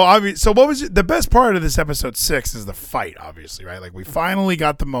 So what was the best part of this episode 6 is the fight, obviously, right? Like we finally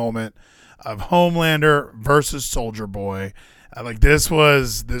got the moment of Homelander versus Soldier Boy. Like this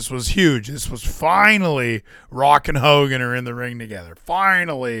was huge. This was finally Rock and Hogan are in the ring together.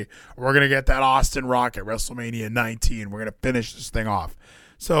 Finally, we're gonna get that Austin Rock at WrestleMania 19. We're gonna finish this thing off.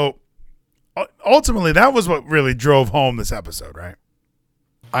 So ultimately, that was what really drove home this episode, right?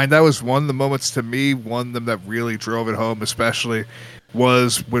 And that was one of the moments to me, one of them that really drove it home, especially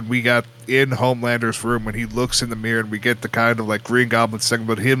was when we got in Homelander's room, when he looks in the mirror and we get the kind of like Green Goblin segment,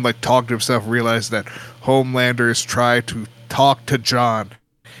 but him like talking to himself, realize that Homelander is trying to talk to John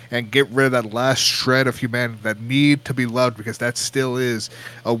and get rid of that last shred of humanity, that need to be loved, because that still is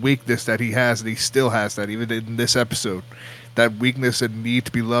a weakness that he has, and he still has that even in this episode. That weakness and need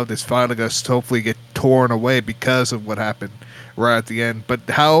to be loved is finally going to hopefully get torn away because of what happened right at the end. But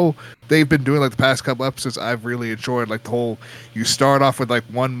how they've been doing like the past couple episodes, I've really enjoyed. Like the whole, you start off with like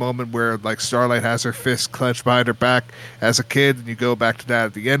one moment where like Starlight has her fist clenched behind her back as a kid, and you go back to that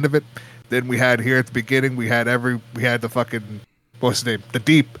at the end of it. Then we had here at the beginning, we had the fucking, what's his name? The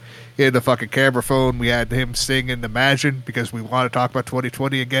Deep in the fucking camera phone. We had him singing Imagine because we want to talk about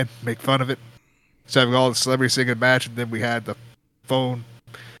 2020 again, make fun of it. So having all the celebrities singing Imagine. Then we had the phone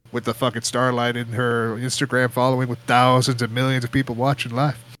with the fucking Starlight in her Instagram following with thousands and millions of people watching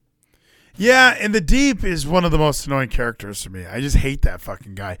live. Yeah, and the Deep is one of the most annoying characters for me. I just hate that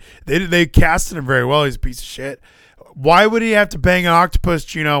fucking guy. They casted him very well. He's a piece of shit. Why would he have to bang an octopus,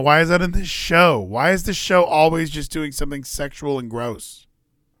 Gino? Why is that in this show? Why is this show always just doing something sexual and gross?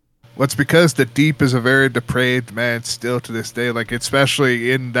 Well, it's because the Deep is a very depraved man still to this day. Like,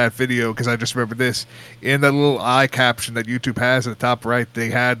 especially in that video, because I just remember this. In that little eye caption that YouTube has at the top right, they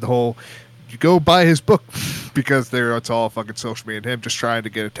had the whole, you go buy his book, because it's all fucking social media and him just trying to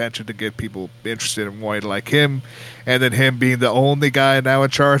get attention, to get people interested in wanting to like him. And then him being the only guy now in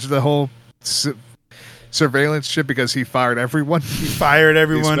charge of the whole surveillance shit, because he fired everyone. He fired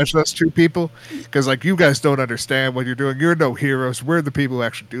everyone. Especially those two people. Because, like, you guys don't understand what you're doing. You're no heroes. We're the people who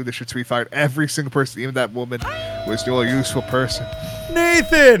actually do this shit. So we fired every single person. Even that woman was the only useful person.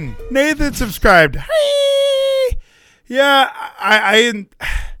 Nathan subscribed. Hey! Yeah,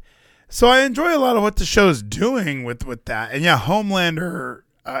 so I enjoy a lot of what the show's doing with that. And yeah, Homelander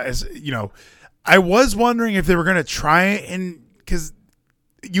is, you know, I was wondering if they were going to try and, because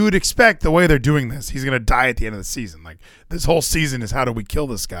you would expect the way they're doing this, he's going to die at the end of the season. Like, this whole season is how do we kill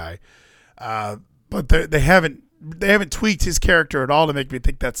this guy? But they haven't tweaked his character at all to make me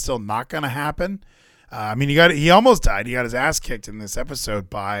think that's still not going to happen. I mean, he almost died. He got his ass kicked in this episode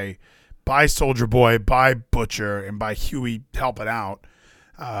by Soldier Boy, by Butcher, and by Huey helping out.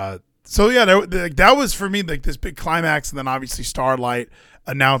 So yeah, that was for me like this big climax, and then obviously Starlight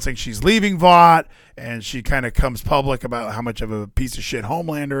announcing she's leaving Vought, and she kind of comes public about how much of a piece of shit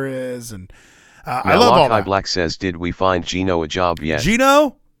Homelander is, and I love all that. Black says, "Did we find Gino a job yet?"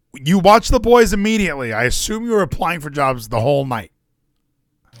 Gino, you watched The Boys immediately. I assume you were applying for jobs the whole night.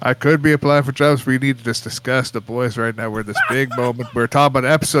 I could be applying for jobs. We need to just discuss The Boys right now. We're in this big moment. We're talking about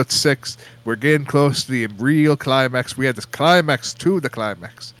episode 6. We're getting close to the real climax. We had this climax to the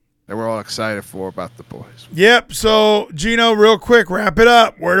climax that we're all excited for about The Boys. Yep. So, Gino, real quick, wrap it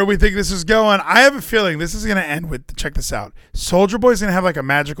up. Where do we think this is going? I have a feeling this is going to end with, check this out. Soldier Boy's going to have like a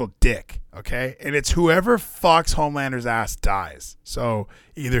magical dick, okay? And it's whoever fucks Homelander's ass dies. So,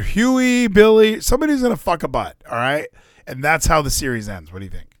 either Huey, Billy, somebody's going to fuck a butt, all right? And that's how the series ends. What do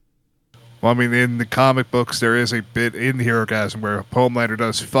you think? Well, I mean, in the comic books, there is a bit in Herogasm where Homelander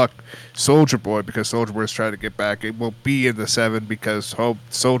does fuck Soldier Boy because Soldier Boy is trying to get back. It will be in the 7 because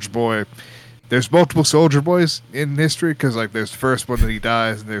Soldier Boy there's multiple Soldier Boys in history because like there's the first one that he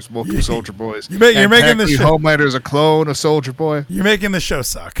dies, and there's multiple Soldier Boys. You're making the show. Homelander is a clone of Soldier Boy. You're making the show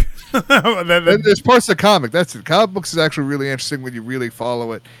suck. And there's parts of the comic. That's it. Comic books is actually really interesting when you really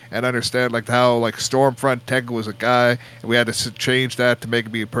follow it and understand like how like Stormfront technically was a guy, and we had to change that to make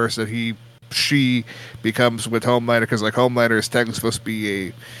it be a person that she becomes with Homelander because like Homelander is technically supposed to be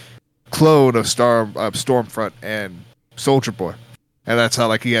a clone of Stormfront and Soldier Boy. And that's how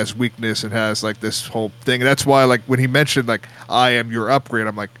like he has weakness and has like this whole thing. And that's why like when he mentioned like I am your upgrade,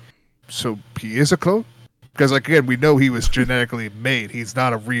 I'm like, so he is a clone? Because like again, we know he was genetically made. He's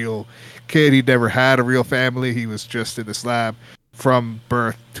not a real kid. He never had a real family. He was just in this lab from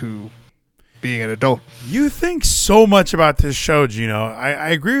birth to being an adult. You think so much about this show, Gino. I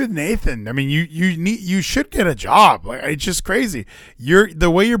agree with Nathan. I mean, you should get a job. Like, it's just crazy.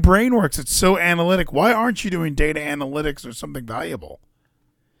 The way your brain works, it's so analytic. Why aren't you doing data analytics or something valuable?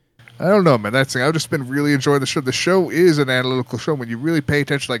 I don't know, man. That's the thing. I've just been really enjoying the show. The show is an analytical show. When you really pay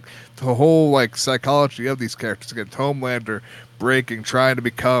attention, like the whole like psychology of these characters. Again, Homelander breaking, trying to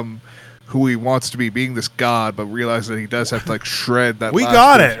become who he wants to be, being this god, but realizing that he does have to like shred that. We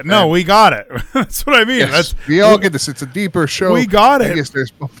got it. No, we got it. That's what I mean. Yes, we all get this. It's a deeper show. We got it. Yes,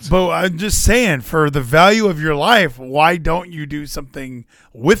 but I'm just saying, for the value of your life, why don't you do something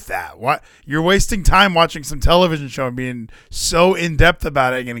with that? Why you're wasting time watching some television show and being so in depth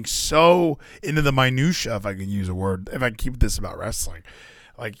about it, and getting so into the minutia, if I can use a word, if I can keep this about wrestling.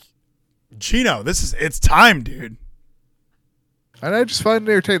 Like, Gino, it's time, dude. And I just find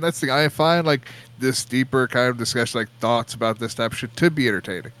it entertaining. That's the thing. I find like this deeper kind of discussion, like thoughts about this type of shit, to be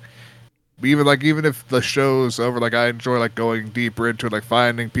entertaining. Even if the show's over, like I enjoy like going deeper into it, like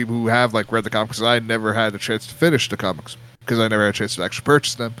finding people who have like read the comics. Because I never had the chance to finish the comics because I never had a chance to actually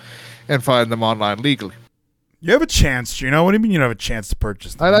purchase them and find them online legally. You have a chance, Gino. What do you mean you don't have a chance to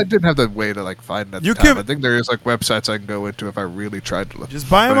purchase them? I didn't have the way to like find them. I think there is like websites I can go into if I really tried to look. Just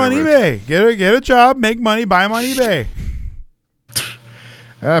buy them on eBay. Get a job, make money, buy them on eBay.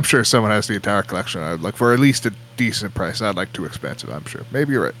 I'm sure someone has the entire collection. I'd look for at least a decent price, not like too expensive. I'm sure.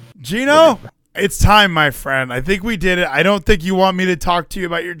 Maybe you're right. Gino, it's time, my friend. I think we did it. I don't think you want me to talk to you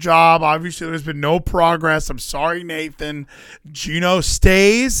about your job. Obviously, there's been no progress. I'm sorry, Nathan. Gino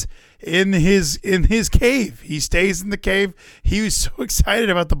stays in his cave. He stays in the cave. He was so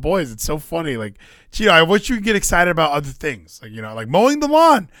excited about the boys. It's so funny. Like, Gino, I wish you could get excited about other things. Like, like mowing the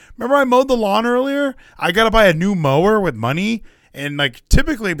lawn. Remember I mowed the lawn earlier? I got to buy a new mower with money. And like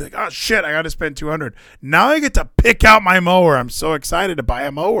typically be like, oh shit, I got to spend $200. Now I get to pick out my mower. I'm so excited to buy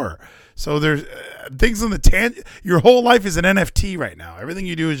a mower. So there's things on the your whole life is an NFT right now. Everything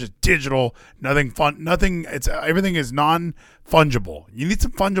you do is just digital. Nothing fun. Nothing. Everything is non-fungible. You need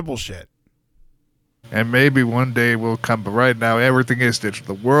some fungible shit. And maybe one day will come. But right now, everything is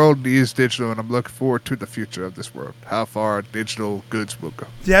digital. The world is digital, and I'm looking forward to the future of this world. How far digital goods will go.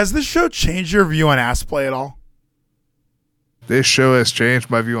 Has this show changed your view on ass play at all? This show has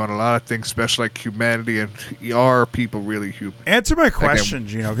changed my view on a lot of things, especially like humanity and are people really human? Answer my question,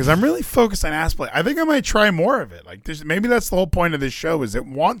 Gino, because I'm really focused on ass play. I think I might try more of it. Like, maybe that's the whole point of this show is it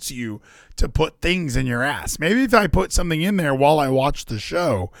wants you to put things in your ass. Maybe if I put something in there while I watch the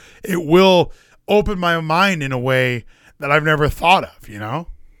show, it will open my mind in a way that I've never thought of,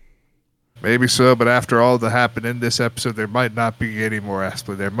 Maybe so, but after all that happened in this episode, there might not be any more ass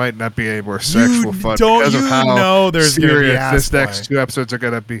play. There might not be any more sexual fun because of how there's serious this next 2 episodes are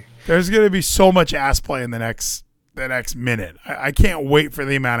going to be. There's going to be so much ass play in the next minute. I can't wait for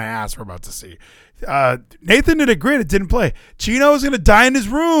the amount of ass we're about to see. Nathan did it great. It didn't play. Gino is going to die in his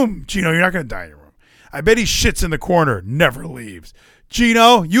room. Gino, you're not going to die in your room. I bet he shits in the corner, never leaves.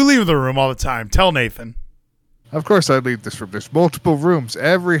 Gino, you leave the room all the time. Tell Nathan. Of course I leave this room. There's multiple rooms.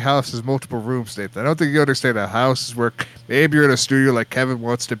 Every house has multiple rooms, Nathan. I don't think you understand how houses work. Maybe you're in a studio like Kevin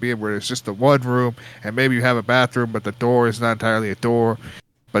wants to be in where it's just the one room, and maybe you have a bathroom, but the door is not entirely a door.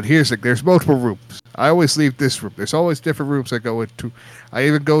 But here's the thing. There's multiple rooms. I always leave this room. There's always different rooms I go into. I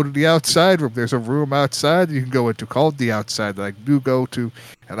even go to the outside room. There's a room outside you can go into called the outside that I do go to,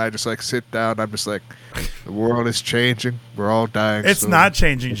 and I just like sit down. I'm just like, the world is changing. We're all dying. It's not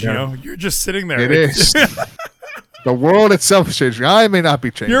changing, Gino. You're just sitting there. It is. The world itself is changing. I may not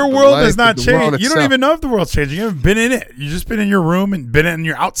be changing. Your world has not changed. You don't even know if the world's changing. You haven't been in it. You've just been in your room and been in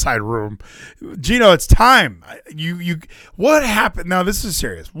your outside room. Gino, it's time. What happened? Now, this is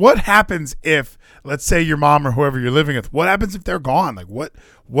serious. What happens if, let's say, your mom or whoever you're living with, what happens if they're gone? Like,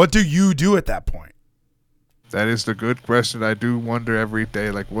 what do you do at that point? That is the good question. I do wonder every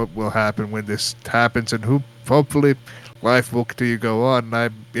day, like, what will happen when this happens, and hopefully life will continue to go on.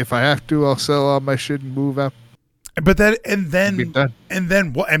 And if I have to, I'll sell all my shit and move out. But that and Be done.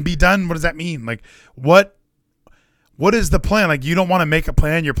 then what? And be done. What does that mean? Like what? What is the plan? Like you don't want to make a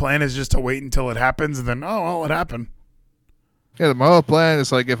plan. Your plan is just to wait until it happens, and then it happened. Yeah, my whole plan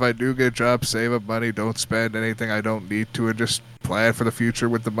is like if I do get a job, save up money, don't spend anything I don't need to, and just plan for the future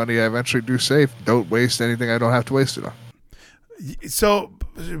with the money I eventually do save. Don't waste anything I don't have to waste it on. So,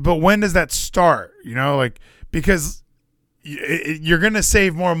 but when does that start? You know, like because you're gonna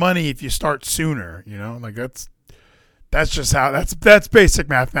save more money if you start sooner. You know, like that's just how that's basic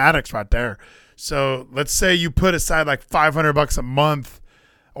mathematics right there. So let's say you put aside like $500 a month,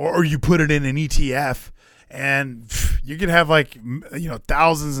 or you put it in an ETF. And you could have like,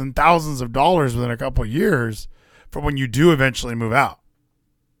 thousands and thousands of dollars within a couple of years for when you do eventually move out.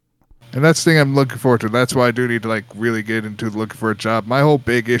 And that's the thing I'm looking forward to. That's why I do need to like really get into looking for a job. My whole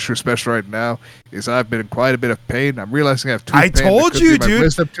big issue, especially right now, is I've been in quite a bit of pain. I'm realizing I have tooth pain. I told you, dude.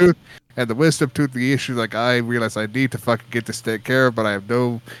 Wisdom tooth. And the wisdom tooth, the issue, like I realize I need to fucking get this taken care of, but I have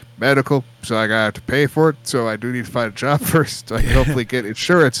no medical, so I gotta have to pay for it. So I do need to find a job first, so I can hopefully get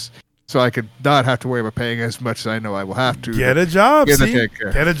insurance. So I could not have to worry about paying as much as I know I will have to. Get a job. Get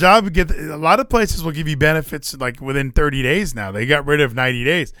a job. A lot of places will give you benefits like within 30 days now. They got rid of 90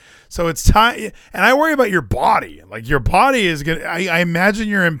 days. So it's time. And I worry about your body. Like your body is going to, I imagine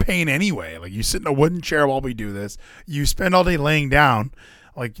you're in pain anyway. Like you sit in a wooden chair while we do this. You spend all day laying down.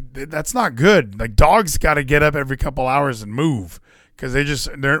 Like that's not good. Like dogs got to get up every couple hours and move. Because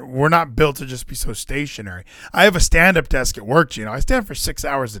we're not built to just be so stationary. I have a stand-up desk at work. I stand for 6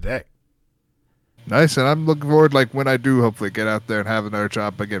 hours a day. Nice, and I'm looking forward, like, when I do hopefully get out there and have another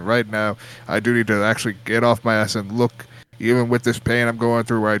job. Again, right now, I do need to actually get off my ass and look, even with this pain I'm going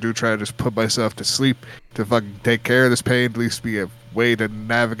through, where I do try to just put myself to sleep to fucking take care of this pain, at least be a way to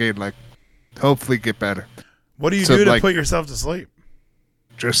navigate, like, hopefully get better. What do you do to put yourself to sleep?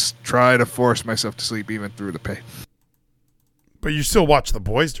 Just try to force myself to sleep even through the pain. But you still watch The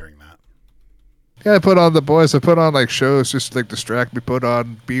Boys during that. Yeah, I put on The Boys. I put on like shows just to like distract me. Put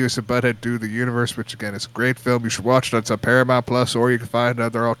on Beavis and Butthead Do the Universe, which again is a great film. You should watch it. It's on Paramount Plus, or you can find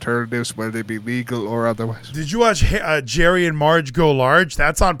other alternatives, whether they be legal or otherwise. Did you watch Jerry and Marge Go Large?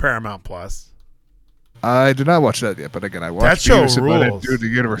 That's on Paramount Plus. I did not watch that yet, but again, I watched Beavis and Butthead Do the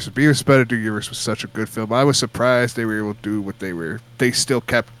Universe. Beavis and Butthead Do the Universe was such a good film. I was surprised they were able to do what they were. They still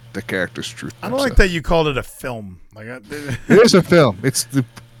kept the characters true. I don't like that you called it a film. Like it is a film. It's the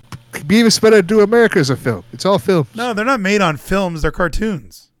Beavis and Butthead Do America is a film. It's all films. No, they're not made on films. They're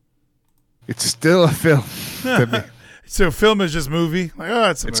cartoons. It's still a film to me. So film is just movie? Like,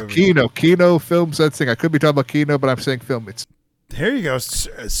 it's a movie. It's Kino. Kino films, that thing. I could be talking about Kino, but I'm saying film. It's Here you go.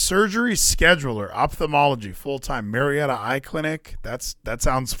 Surgery scheduler, ophthalmology, full-time, Marietta Eye Clinic. That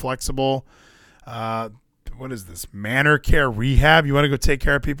sounds flexible. What is this? Manor Care Rehab. You want to go take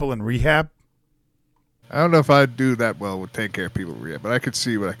care of people in rehab? I don't know if I'd do that well with taking care of people in rehab, but I could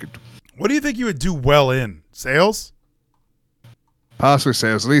see what I could do. What do you think you would do well in? Sales? Possibly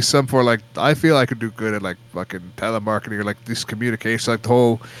sales. At least some for like, I feel I could do good at like fucking telemarketing or like this communication, like the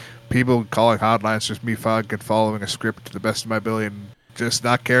whole people calling hotlines, just me fucking following a script to the best of my ability and just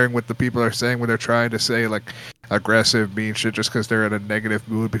not caring what the people are saying when they're trying to say like aggressive, mean shit just because they're in a negative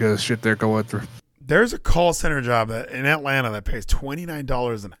mood because of shit they're going through. There's a call center job that in Atlanta that pays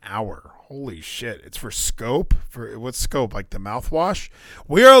 $29 an hour. Holy shit. It's for Scope. For what's Scope? Like the mouthwash?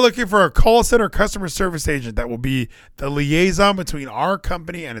 We are looking for a call center customer service agent that will be the liaison between our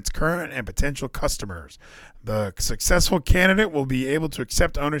company and its current and potential customers. The successful candidate will be able to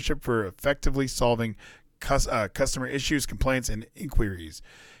accept ownership for effectively solving customer issues, complaints, and inquiries.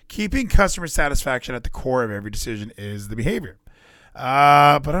 Keeping customer satisfaction at the core of every decision is the behavior.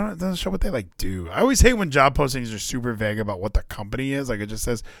 But it doesn't show what they like do. I always hate when job postings are super vague about what the company is. Like it just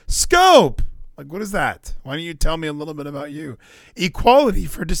says Scope. Like what is that? Why don't you tell me a little bit about you? Equality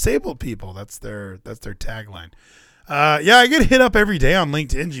for disabled people. That's their tagline. Yeah, I get hit up every day on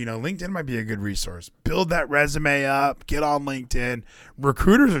LinkedIn. LinkedIn might be a good resource. Build that resume up. Get on LinkedIn.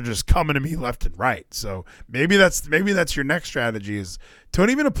 Recruiters are just coming to me left and right. So maybe that's your next strategy is don't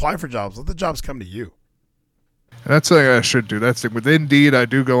even apply for jobs. Let the jobs come to you. And that's something I should do. That's it. With Indeed, I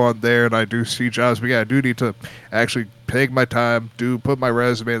do go on there and I do see jobs. But yeah, I do need to actually take my time, put my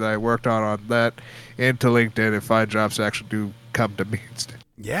resume that I worked on that into LinkedIn and find jobs that actually do come to me instead.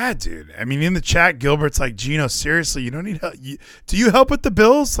 Yeah, dude. I mean, in the chat, Gilbert's like, Gino, seriously, you don't need help. Do you help with the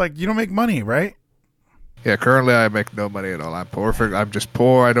bills? Like, you don't make money, right? Yeah, currently I make no money at all. I'm poor. I'm just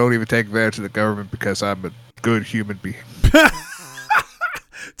poor. I don't even take advantage of the government because I'm a good human being.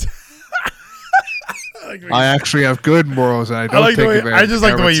 I actually have good morals, and I don't like the take way- advantage I just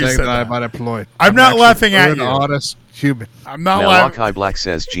like the of way you saying said that that. I'm unemployed. I'm not actually laughing at an you. honest human. I'm not Malachi laughing. Black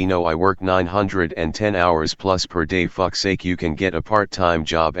says, Gino, I work 910 hours plus per day. Fuck's sake, you can get a part-time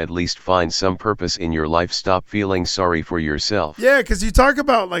job. At least find some purpose in your life. Stop feeling sorry for yourself. Yeah, because you talk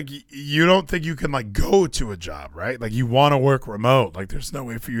about like you don't think you can like go to a job, right? Like you want to work remote. Like there's no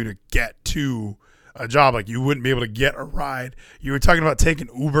way for you to get to a job. Like you wouldn't be able to get a ride. You were talking about taking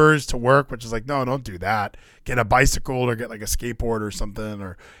Ubers to work, which is like, no, don't do that. Get a bicycle or get like a skateboard or something,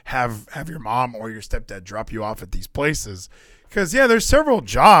 or have your mom or your stepdad drop you off at these places. Because yeah, there's several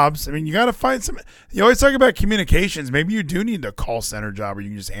jobs. I mean, you got to find some. You always talk about communications. Maybe you do need a call center job where you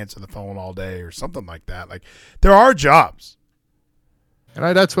can just answer the phone all day or something like that. Like there are jobs.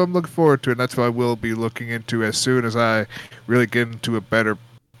 And that's what I'm looking forward to, and that's what I will be looking into as soon as I really get into a better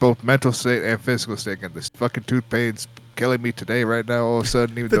both mental state and physical state. And this fucking tooth pain's killing me today, right now, all of a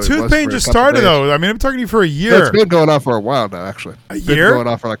sudden. Even The though it tooth was pain for a just couple started, days. though. I mean, I'm talking to you for a Yeah, year. it's been going on for a while now, actually. A Been year? going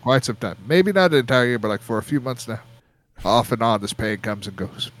on for like quite some time. Maybe not an entire year, but like for a few months now. Off and on, this pain comes and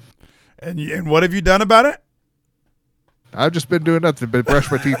goes. And what have you done about it? I've just been doing nothing but brush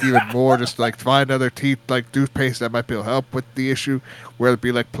my teeth even more, just like find other teeth, like toothpaste that might be able to help with the issue, whether it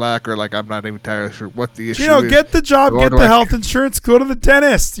be like plaque or like I'm not even entirely sure what the issue is. Get the job, Or get do the I- health insurance, go to the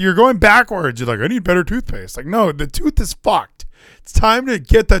dentist. You're going backwards. You're like, I need better toothpaste. Like, no, the tooth is fucked. It's time to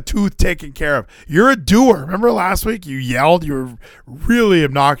get the tooth taken care of. You're a doer. Remember last week you yelled? You were really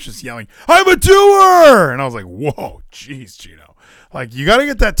obnoxious yelling, I'm a doer! And I was like, whoa, jeez, Gino. Like, you got to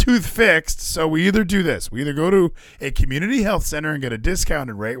get that tooth fixed. So we either do this. We either go to a community health center and get a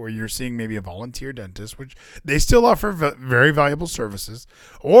discounted rate where you're seeing maybe a volunteer dentist, which they still offer very valuable services.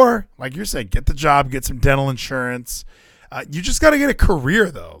 Or, like you're saying, get the job, get some dental insurance. You just got to get a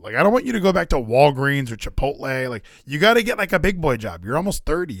career, though. Like, I don't want you to go back to Walgreens or Chipotle. Like, you got to get, like, a big boy job. You're almost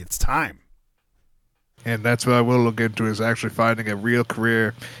 30. It's time. And that's what I will look into, is actually finding a real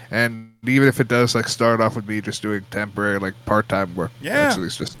career. And even if it does like start off with me just doing temporary, like part-time work. Yeah. Actually,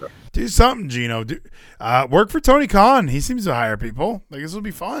 it's just Do something, Gino. Work for Tony Khan. He seems to hire people. Like, this will be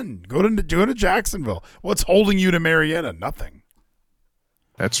fun. Do it to Jacksonville. What's holding you to Marietta? Nothing.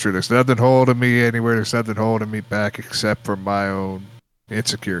 That's true. There's nothing holding me anywhere. There's nothing holding me back except for my own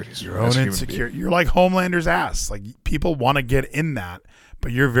insecurities. Your own as a human insecurity. being. You're like Homelander's ass. Like, people want to get in that,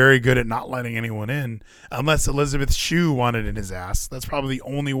 but you're very good at not letting anyone in, unless Elizabeth Shue wanted in his ass. That's probably the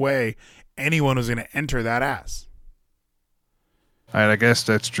only way anyone was going to enter that ass. And I guess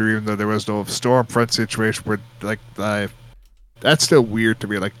that's true, even though there was no Stormfront situation where, like, that's still weird to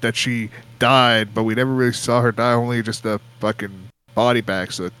me. Like, that she died, but we never really saw her die, only just a fucking body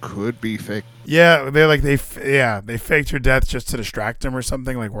bag, so it could be fake. Yeah, they faked her death just to distract him or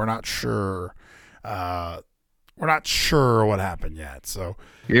something. Like, we're not sure. We're not sure what happened yet. So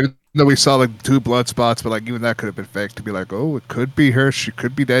Even though we saw, like, 2 blood spots, but, like, even that could have been fake to be like, oh, it could be her. She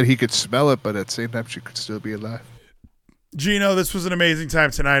could be dead. He could smell it, but at the same time, she could still be alive. Gino, this was an amazing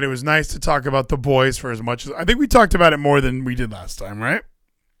time tonight. It was nice to talk about The Boys for as much as I think we talked about it more than we did last time, right?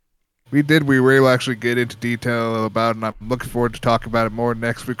 We did. We were able to actually get into detail about it, and I'm looking forward to talking about it more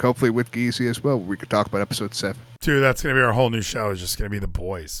next week, hopefully with Geezy as well, where we could talk about episode 7. Dude, that's going to be our whole new show. Is just going to be The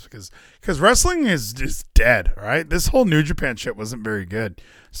Boys. Because wrestling is just dead, right? This whole New Japan shit wasn't very good.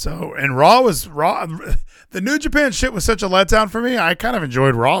 So, and Raw. The New Japan shit was such a letdown for me. I kind of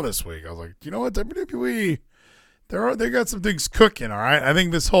enjoyed Raw this week. I was like, you know what, WWE, they got some things cooking, all right? I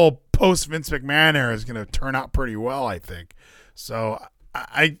think this whole post-Vince McMahon era is going to turn out pretty well, I think. So,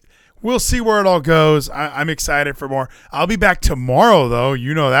 we'll see where it all goes. I'm excited for more. I'll be back tomorrow, though.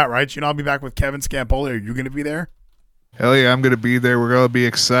 You know that, right? You know I'll be back with Kevin Scampoli. Are you going to be there? Hell yeah, I'm going to be there. We're going to be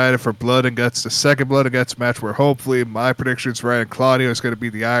excited for Blood and Guts, the second Blood and Guts match, where hopefully my prediction's right, and Claudio is going to be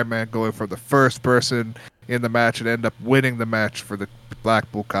the Iron Man, going for the first person in the match and end up winning the match for the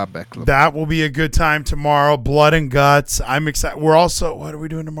Blackpool Combat Club. That will be a good time tomorrow. Blood and Guts. I'm excited. We're also, what are we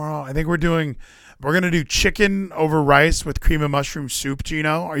doing tomorrow? I think we're going to do chicken over rice with cream and mushroom soup,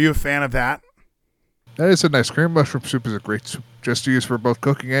 Gino. Are you a fan of that? That is a nice cream mushroom soup. Is a great soup just to use for both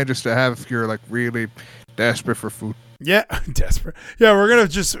cooking and just to have if you're like really desperate for food. Yeah, desperate. Yeah, we're going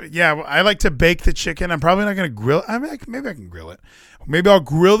to I like to bake the chicken. I'm probably not going to grill it. I mean, maybe I can grill it. Maybe I'll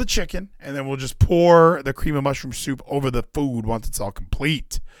grill the chicken, and then we'll just pour the cream and mushroom soup over the food once it's all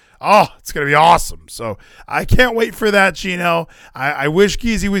complete. Oh, it's going to be awesome. So I can't wait for that, Gino. I wish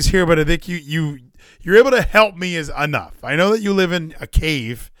Geezy was here, but I think you're able to help me is enough. I know that you live in a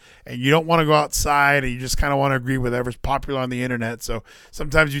cave and you don't want to go outside and you just kind of want to agree with whatever's popular on the internet. So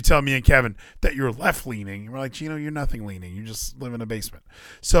sometimes you tell me and Kevin that you're left leaning. We're like, Gino, you're nothing leaning. You just live in a basement.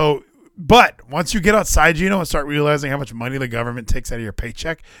 So But once you get outside, Gino, and start realizing how much money the government takes out of your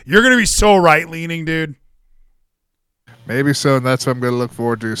paycheck, you're going to be so right-leaning, dude. Maybe so, and that's what I'm going to look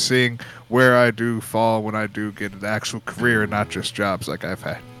forward to, seeing where I do fall when I do get an actual career and not just jobs like I've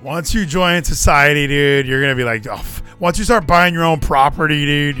had. Once you join society, dude, you're going to be like, once you start buying your own property,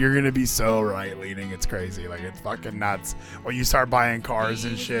 dude, you're going to be so right-leaning. It's crazy. Like, it's fucking nuts. When you start buying cars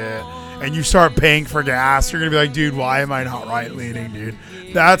and shit, and you start paying for gas, you're going to be like, dude, why am I not right-leaning, dude?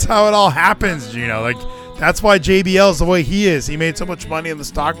 That's how it all happens, Gino. Like, that's why JBL is the way he is. He made so much money in the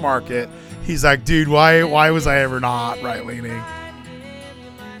stock market. He's like, dude, why was I ever not right-leaning?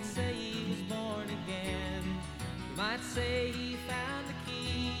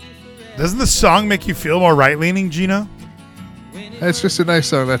 Doesn't the song make you feel more right-leaning, Gino? It's just a nice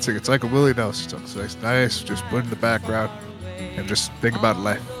song. That's it. It's like a Willie Nelson song. It's nice. Just put in the background and just think about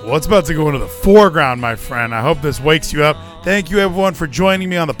life. Well, it's about to go into the foreground, my friend. I hope this wakes you up. Thank you, everyone, for joining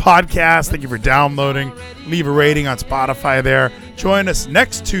me on the podcast. Thank you for downloading. Leave a rating on Spotify there. Join us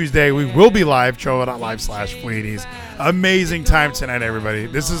next Tuesday. We will be live, Trovo.live/Fleeties. Amazing time tonight, everybody.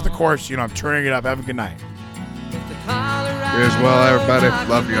 This is The Course. I'm turning it up. Have a good night. You as well, everybody.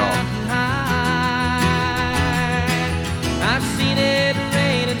 Love y'all. I've seen it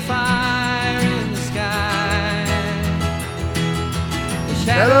rain and fire in the sky. The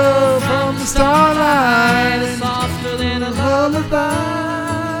shadow from the starlight is softer than a lullaby.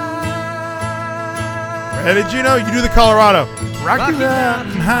 Ready, Gino? You do the Colorado. Rocky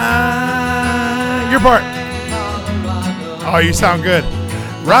Mountain High. Your part. Oh, you sound good.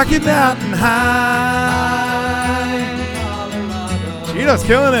 Rocky Mountain High. Gino's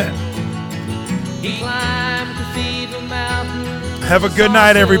killing it. He climbed Cathedral Mountain. Have a good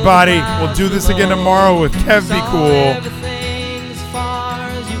night, everybody. We'll do this again tomorrow with Kev Be Cool. Everything as far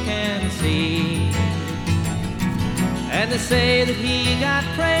as you can see. And they say that he got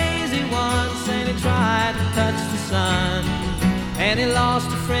crazy once and he tried to touch the sun. And he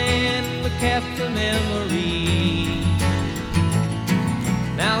lost a friend but kept the memory.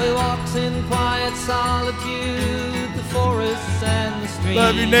 Now he walks in quiet solitude, the forests and the streams.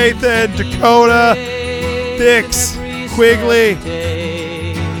 Love you, Nathan, Dakota, Dix, Quigley,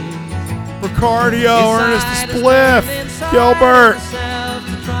 Ricardio, Ernest the Spliff, Gilbert.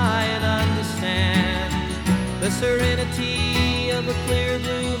 To try and understand the serenity of a clear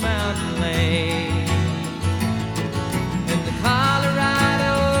blue mountain lake. In the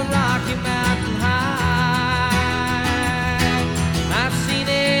Colorado Rocky Mountain High, I've seen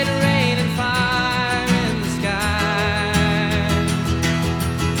it rain and fire in the sky.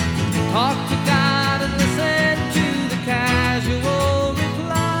 Talk to God and listen to the casual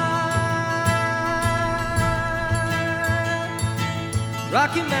reply.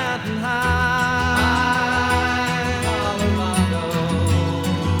 Rocky Mountain High, Colorado.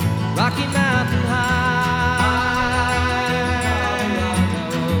 Rocky Mountain High, Colorado.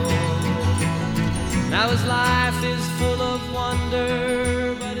 Now his life is